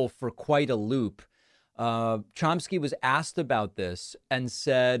people for quite a loop. Chomsky was asked about this and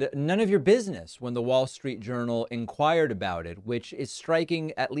said, none of your business, when the Wall Street Journal inquired about it, which is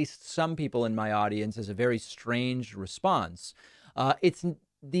striking at least some people in my audience as a very strange response.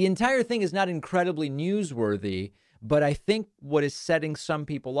 The entire thing is not incredibly newsworthy, but I think what is setting some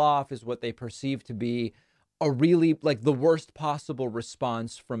people off is what they perceive to be a really like the worst possible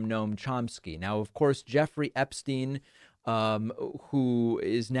response from Noam Chomsky. Now, of course, Jeffrey Epstein, who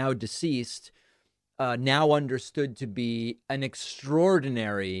is now deceased, now understood to be an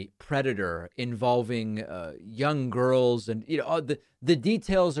extraordinary predator involving young girls. And, the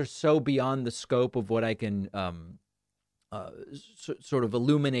details are so beyond the scope of what I can sort of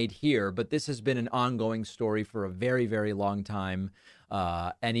illuminate here. But this has been an ongoing story for a very, very long time.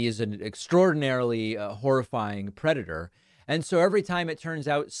 And he is an extraordinarily horrifying predator. And so every time it turns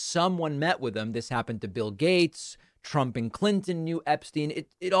out someone met with him, this happened to Bill Gates, Trump and Clinton knew Epstein.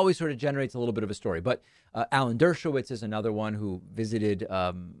 It always sort of generates a little bit of a story. But Alan Dershowitz is another one who visited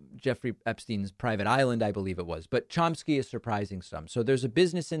Jeffrey Epstein's private island, I believe it was. But Chomsky is surprising some. So there's a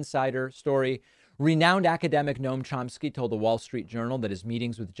Business Insider story Renowned academic Noam Chomsky told the Wall Street Journal that his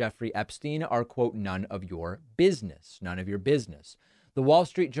meetings with Jeffrey Epstein are, quote, none of your business. None of your business. The Wall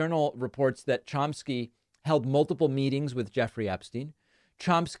Street Journal reports that Chomsky held multiple meetings with Jeffrey Epstein.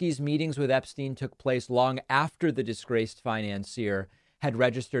 Chomsky's meetings with Epstein took place long after the disgraced financier had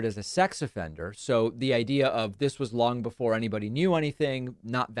registered as a sex offender. So the idea of this was long before anybody knew anything,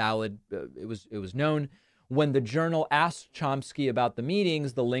 not valid. It was known. When the Journal asked Chomsky about the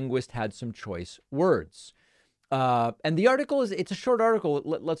meetings, the linguist had some choice words. And the article it's a short article.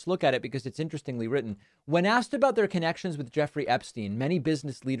 Let's look at it because it's interestingly written. When asked about their connections with Jeffrey Epstein, many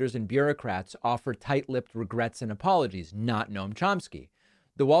business leaders and bureaucrats offered tight-lipped regrets and apologies, not Noam Chomsky.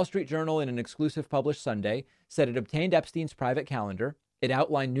 The Wall Street Journal, in an exclusive published Sunday, said it obtained Epstein's private calendar. It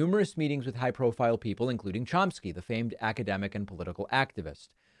outlined numerous meetings with high-profile people, including Chomsky, the famed academic and political activist.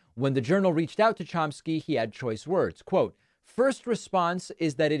 When the Journal reached out to Chomsky, he had choice words. Quote, first response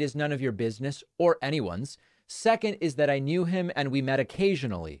is that it is none of your business or anyone's. Second is that I knew him and we met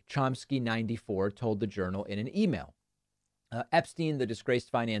occasionally, Chomsky, 94, told the Journal in an email. Epstein, the disgraced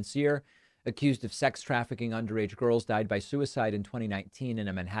financier, accused of sex trafficking underage girls, died by suicide in 2019 in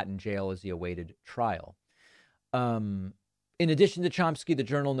a Manhattan jail as he awaited trial. In addition to Chomsky, the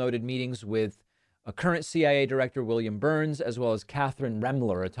Journal noted meetings with a current CIA director, William Burns, as well as Catherine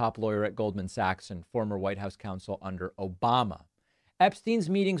Remler, a top lawyer at Goldman Sachs and former White House counsel under Obama. Epstein's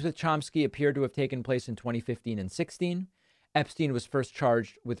meetings with Chomsky appear to have taken place in 2015 and 16. Epstein was first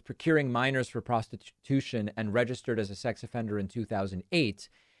charged with procuring minors for prostitution and registered as a sex offender in 2008.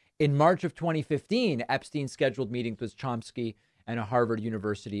 In March of 2015, Epstein scheduled meetings with Chomsky and a Harvard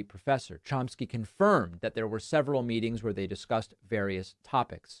University professor. Chomsky confirmed that there were several meetings where they discussed various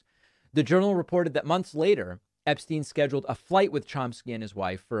topics. The Journal reported that months later, Epstein scheduled a flight with Chomsky and his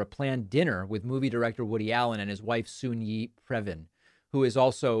wife for a planned dinner with movie director Woody Allen and his wife Soon-Yi Previn, who is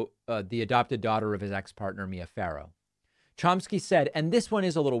also the adopted daughter of his ex-partner Mia Farrow. Chomsky said, and this one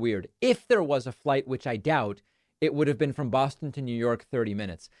is a little weird, if there was a flight, which I doubt, it would have been from Boston to New York, 30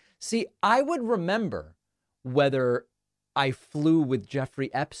 minutes. See, I would remember whether I flew with Jeffrey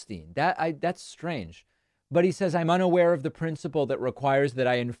Epstein. That's strange. But he says, I'm unaware of the principle that requires that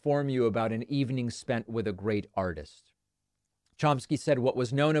I inform you about an evening spent with a great artist. Chomsky said what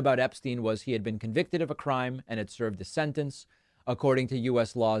was known about Epstein was he had been convicted of a crime and had served a sentence according to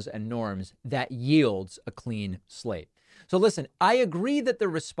U.S. laws and norms that yields a clean slate. So listen, I agree that the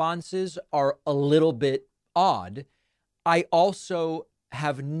responses are a little bit odd. I also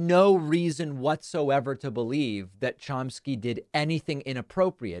have no reason whatsoever to believe that Chomsky did anything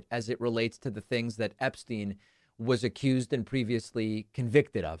inappropriate as it relates to the things that Epstein was accused and previously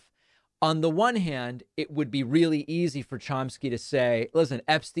convicted of. On the one hand, it would be really easy for Chomsky to say, listen,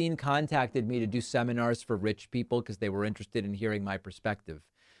 Epstein contacted me to do seminars for rich people because they were interested in hearing my perspective.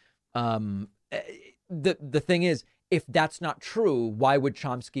 The thing is, if that's not true, why would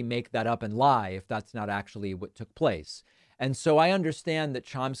Chomsky make that up and lie if that's not actually what took place? And so I understand that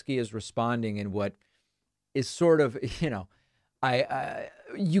Chomsky is responding in what is sort of,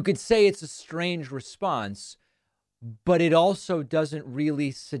 you could say it's a strange response, but it also doesn't really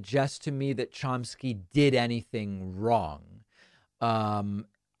suggest to me that Chomsky did anything wrong.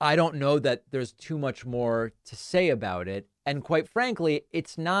 I don't know that there's too much more to say about it. And quite frankly,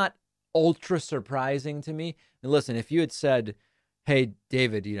 it's not ultra surprising to me. And listen, if you had said, hey,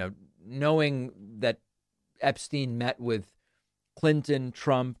 David, knowing that Epstein met with Clinton,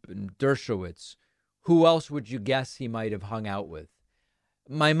 Trump, and Dershowitz, who else would you guess he might have hung out with?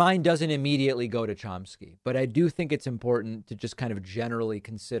 My mind doesn't immediately go to Chomsky, but I do think it's important to just kind of generally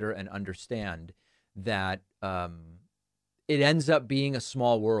consider and understand that it ends up being a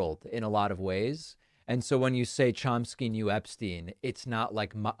small world in a lot of ways. And so when you say Chomsky knew Epstein, it's not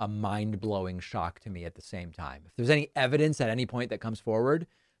like a mind-blowing shock to me at the same time. If there's any evidence at any point that comes forward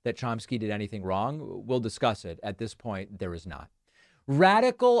that Chomsky did anything wrong, we'll discuss it. At this point, there is not.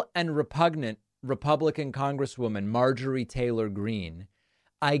 Radical and repugnant Republican Congresswoman Marjorie Taylor Greene,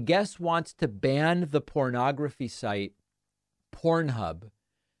 I guess, wants to ban the pornography site Pornhub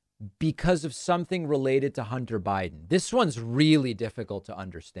because of something related to Hunter Biden. This one's really difficult to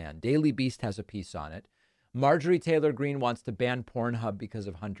understand. Daily Beast has a piece on it. Marjorie Taylor Greene wants to ban Pornhub because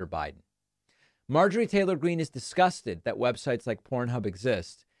of Hunter Biden. Marjorie Taylor Greene is disgusted that websites like Pornhub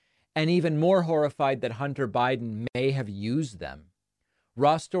exist, and even more horrified that Hunter Biden may have used them.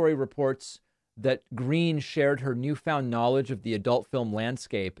 Raw Story reports that Greene shared her newfound knowledge of the adult film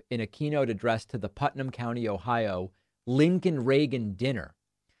landscape in a keynote address to the Putnam County, Ohio, Lincoln Reagan dinner.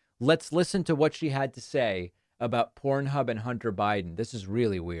 Let's listen to what she had to say about Pornhub and Hunter Biden. This is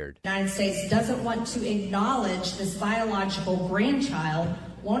really weird. The United States doesn't want to acknowledge this biological grandchild,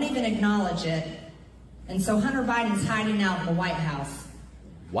 won't even acknowledge it, And so Hunter Biden's hiding out in the White House.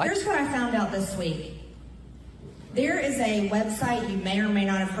 What? Here's what I found out this week. There is a website, you may or may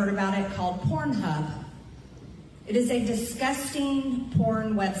not have heard about it, called Pornhub. It is a disgusting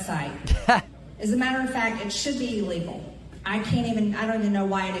porn website. As a matter of fact, it should be illegal. I don't even know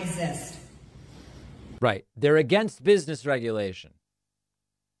why it exists. Right. They're against business regulation,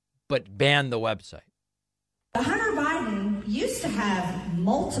 but ban the website. Hunter Biden used to have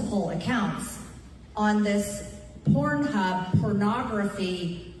multiple accounts on this Pornhub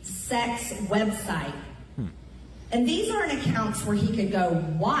pornography sex website. And these aren't accounts where he could go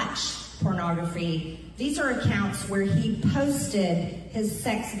watch pornography. These are accounts where he posted his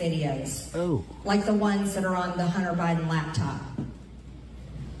sex videos. Oh. Like the ones that are on the Hunter Biden laptop.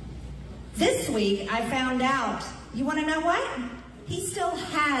 This week, I found out, you want to know what? He still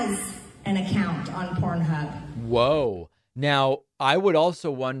has an account on Pornhub. Whoa. Now, I would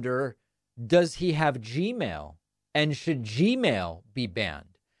also wonder, does he have Gmail? And should Gmail be banned?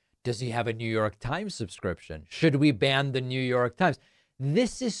 Does he have a New York Times subscription? Should we ban the New York Times?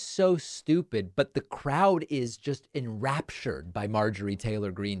 This is so stupid, but the crowd is just enraptured by Marjorie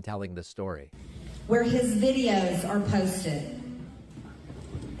Taylor Greene telling the story. Where his videos are posted.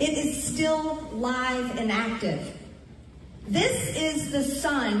 It is still live and active. This is the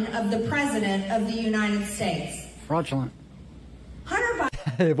son of the President of the United States. Fraudulent. Hunter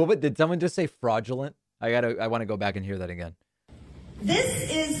Biden. What, did someone just say fraudulent? I want to go back and hear that again. This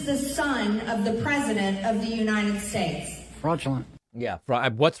is the son of the President of the United States. Fraudulent. Yeah,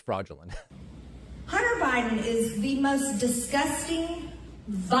 what's fraudulent? Hunter Biden is the most disgusting,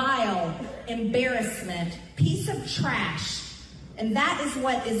 vile, embarrassment, piece of trash. And that is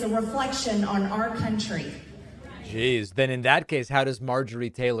what is a reflection on our country. Jeez, then in that case, how does Marjorie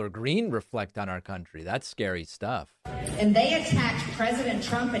Taylor Greene reflect on our country? That's scary stuff. And they attacked President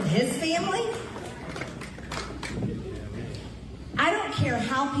Trump and his family? I don't care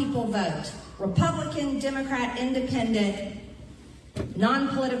how people vote, Republican, Democrat, Independent,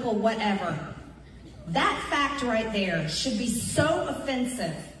 non-political, whatever. That fact right there should be so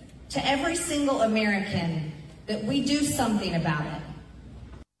offensive to every single American that we do something about it.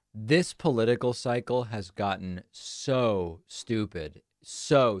 This political cycle has gotten so stupid,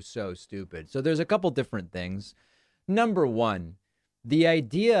 so stupid. So there's a couple different things. Number one, the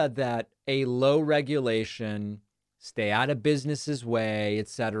idea that a low regulation, stay out of business's way,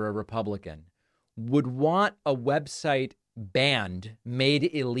 etc. Republican would want a website banned, made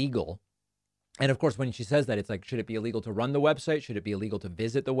illegal. And of course, when she says that, it's like, should it be illegal to run the website? Should it be illegal to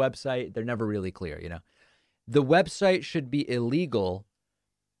visit the website? They're never really clear, you know. The website should be illegal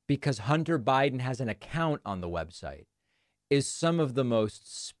because Hunter Biden has an account on the website is some of the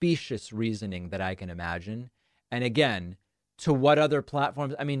most specious reasoning that I can imagine. And again, to what other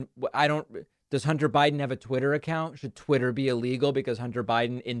platforms? I mean, does Hunter Biden have a Twitter account? Should Twitter be illegal because Hunter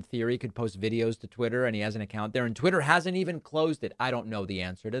Biden, in theory, could post videos to Twitter and he has an account there and Twitter hasn't even closed it? I don't know the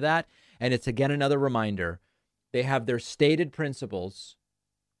answer to that. And it's, again, another reminder. They have their stated principles,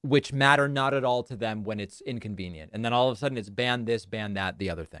 which matter not at all to them when it's inconvenient. And then all of a sudden it's ban this, ban that, the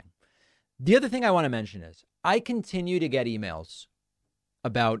other thing. The other thing I want to mention is I continue to get emails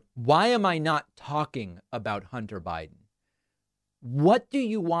about why am I not talking about Hunter Biden? What do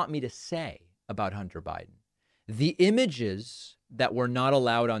you want me to say about Hunter Biden? The images that were not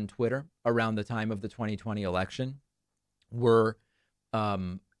allowed on Twitter around the time of the 2020 election were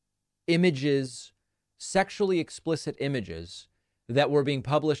images, sexually explicit images that were being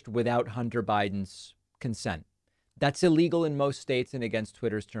published without Hunter Biden's consent. That's illegal in most states and against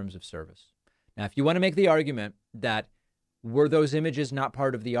Twitter's terms of service. Now, if you want to make the argument that were those images not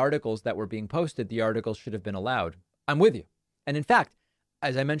part of the articles that were being posted, the articles should have been allowed, I'm with you. And in fact,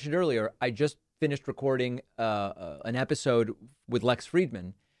 as I mentioned earlier, I just finished recording an episode with Lex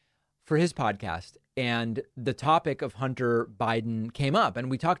Friedman for his podcast, and the topic of Hunter Biden came up,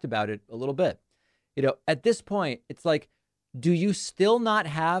 and we talked about it a little bit. You know, at this point, it's like, do you still not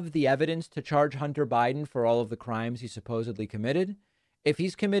have the evidence to charge Hunter Biden for all of the crimes he supposedly committed? If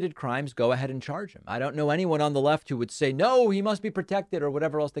he's committed crimes, go ahead and charge him. I don't know anyone on the left who would say, no, he must be protected or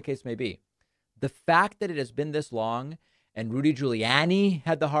whatever else the case may be. The fact that it has been this long and Rudy Giuliani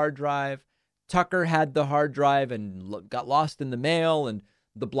had the hard drive, Tucker had the hard drive and got lost in the mail, and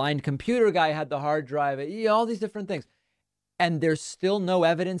the blind computer guy had the hard drive, all these different things. And there's still no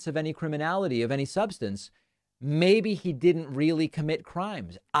evidence of any criminality, of any substance. Maybe he didn't really commit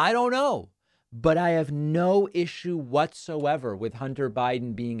crimes. I don't know. But I have no issue whatsoever with Hunter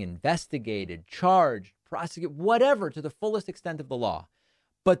Biden being investigated, charged, prosecuted, whatever, to the fullest extent of the law.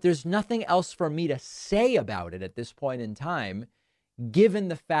 But there's nothing else for me to say about it at this point in time, given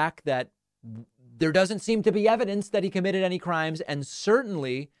the fact that there doesn't seem to be evidence that he committed any crimes, and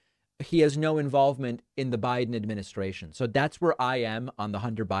certainly he has no involvement in the Biden administration. So that's where I am on the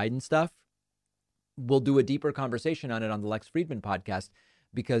Hunter Biden stuff. We'll do a deeper conversation on it on the Lex Friedman podcast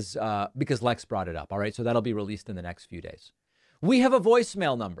because Lex brought it up. All right. So that'll be released in the next few days. We have a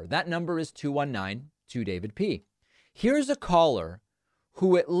voicemail number. That number is 219-2-DAVID-P. Here's a caller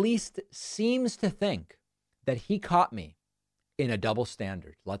who at least seems to think that he caught me in a double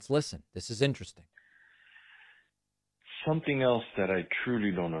standard. Let's listen. This is interesting. Something else that I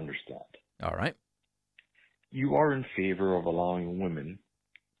truly don't understand. All right. You are in favor of allowing women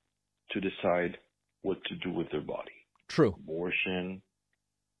to decide what to do with their body. True. Abortion,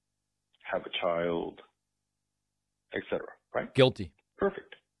 have a child, etc. Right? Guilty.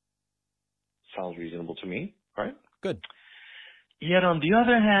 Perfect. Sounds reasonable to me, right? Good. Yet on the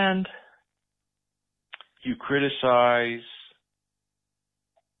other hand, you criticize,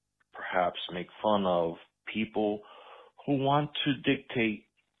 perhaps make fun of people who want to dictate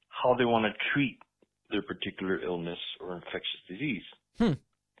how they want to treat their particular illness or infectious disease.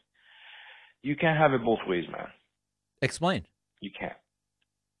 You can't have it both ways, man. Explain. You can't.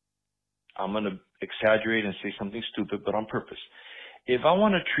 I'm going to exaggerate and say something stupid, but on purpose. If I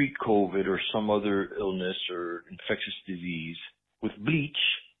want to treat COVID or some other illness or infectious disease with bleach,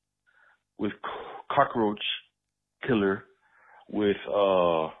 with cockroach killer, with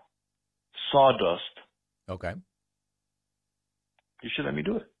sawdust, okay, you should let me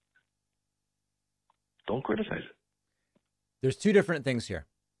do it. Don't criticize it. There's two different things here.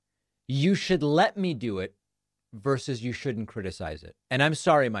 You should let me do it versus you shouldn't criticize it. And I'm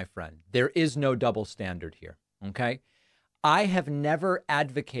sorry, my friend, there is no double standard here. Okay. I have never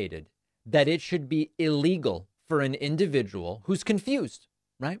advocated that it should be illegal for an individual who's confused,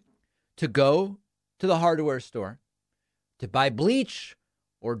 right, to go to the hardware store to buy bleach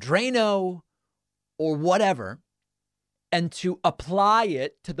or Drano or whatever and to apply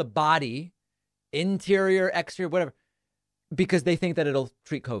it to the body, interior, exterior, whatever, because they think that it'll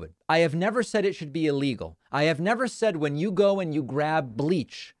treat COVID. I have never said it should be illegal. I have never said when you go and you grab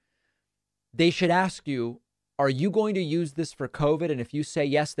bleach, they should ask you, are you going to use this for COVID? And if you say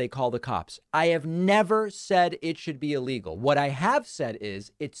yes, they call the cops. I have never said it should be illegal. What I have said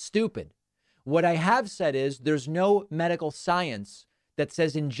is it's stupid. What I have said is there's no medical science that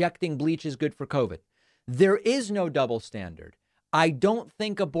says injecting bleach is good for COVID. There is no double standard. I don't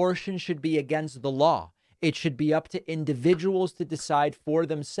think abortion should be against the law. It should be up to individuals to decide for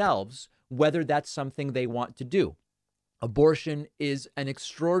themselves whether that's something they want to do. Abortion is an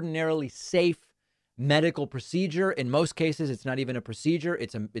extraordinarily safe medical procedure. In most cases, it's not even a procedure.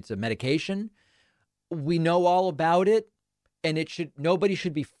 It's a medication. We know all about it, and nobody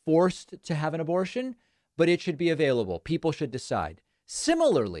should be forced to have an abortion, but it should be available. People should decide.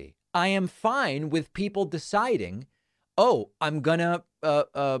 Similarly, I am fine with people deciding, oh, I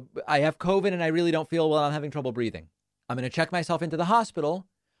have COVID and I really don't feel well. I'm having trouble breathing. I'm going to check myself into the hospital,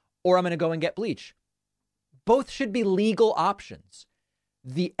 or I'm going to go and get bleach. Both should be legal options.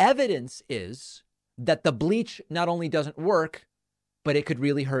 The evidence is that the bleach not only doesn't work, but it could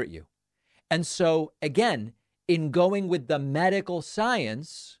really hurt you. And so, again, in going with the medical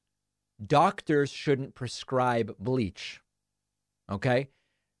science, doctors shouldn't prescribe bleach. Okay?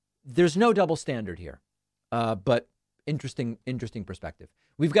 There's no double standard here, but interesting perspective.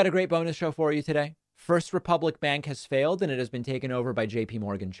 We've got a great bonus show for you today. First Republic Bank has failed and it has been taken over by JP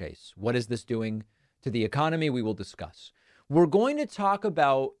Morgan Chase. What is this doing to the economy? We will discuss. We're going to talk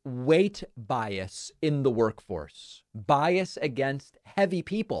about weight bias in the workforce, bias against heavy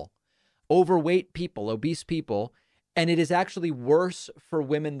people, overweight people, obese people. And it is actually worse for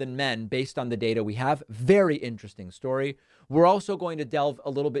women than men based on the data we have. Very interesting story. We're also going to delve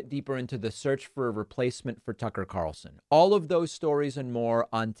a little bit deeper into the search for a replacement for Tucker Carlson. All of those stories and more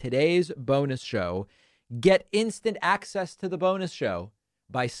on today's bonus show. Get instant access to the bonus show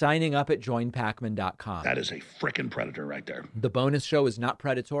by signing up at joinpacman.com. That is a frickin' predator right there. The bonus show is not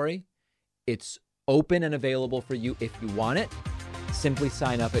predatory. It's open and available for you if you want it. Simply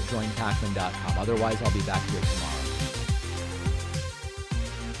sign up at joinpacman.com. Otherwise, I'll be back here tomorrow.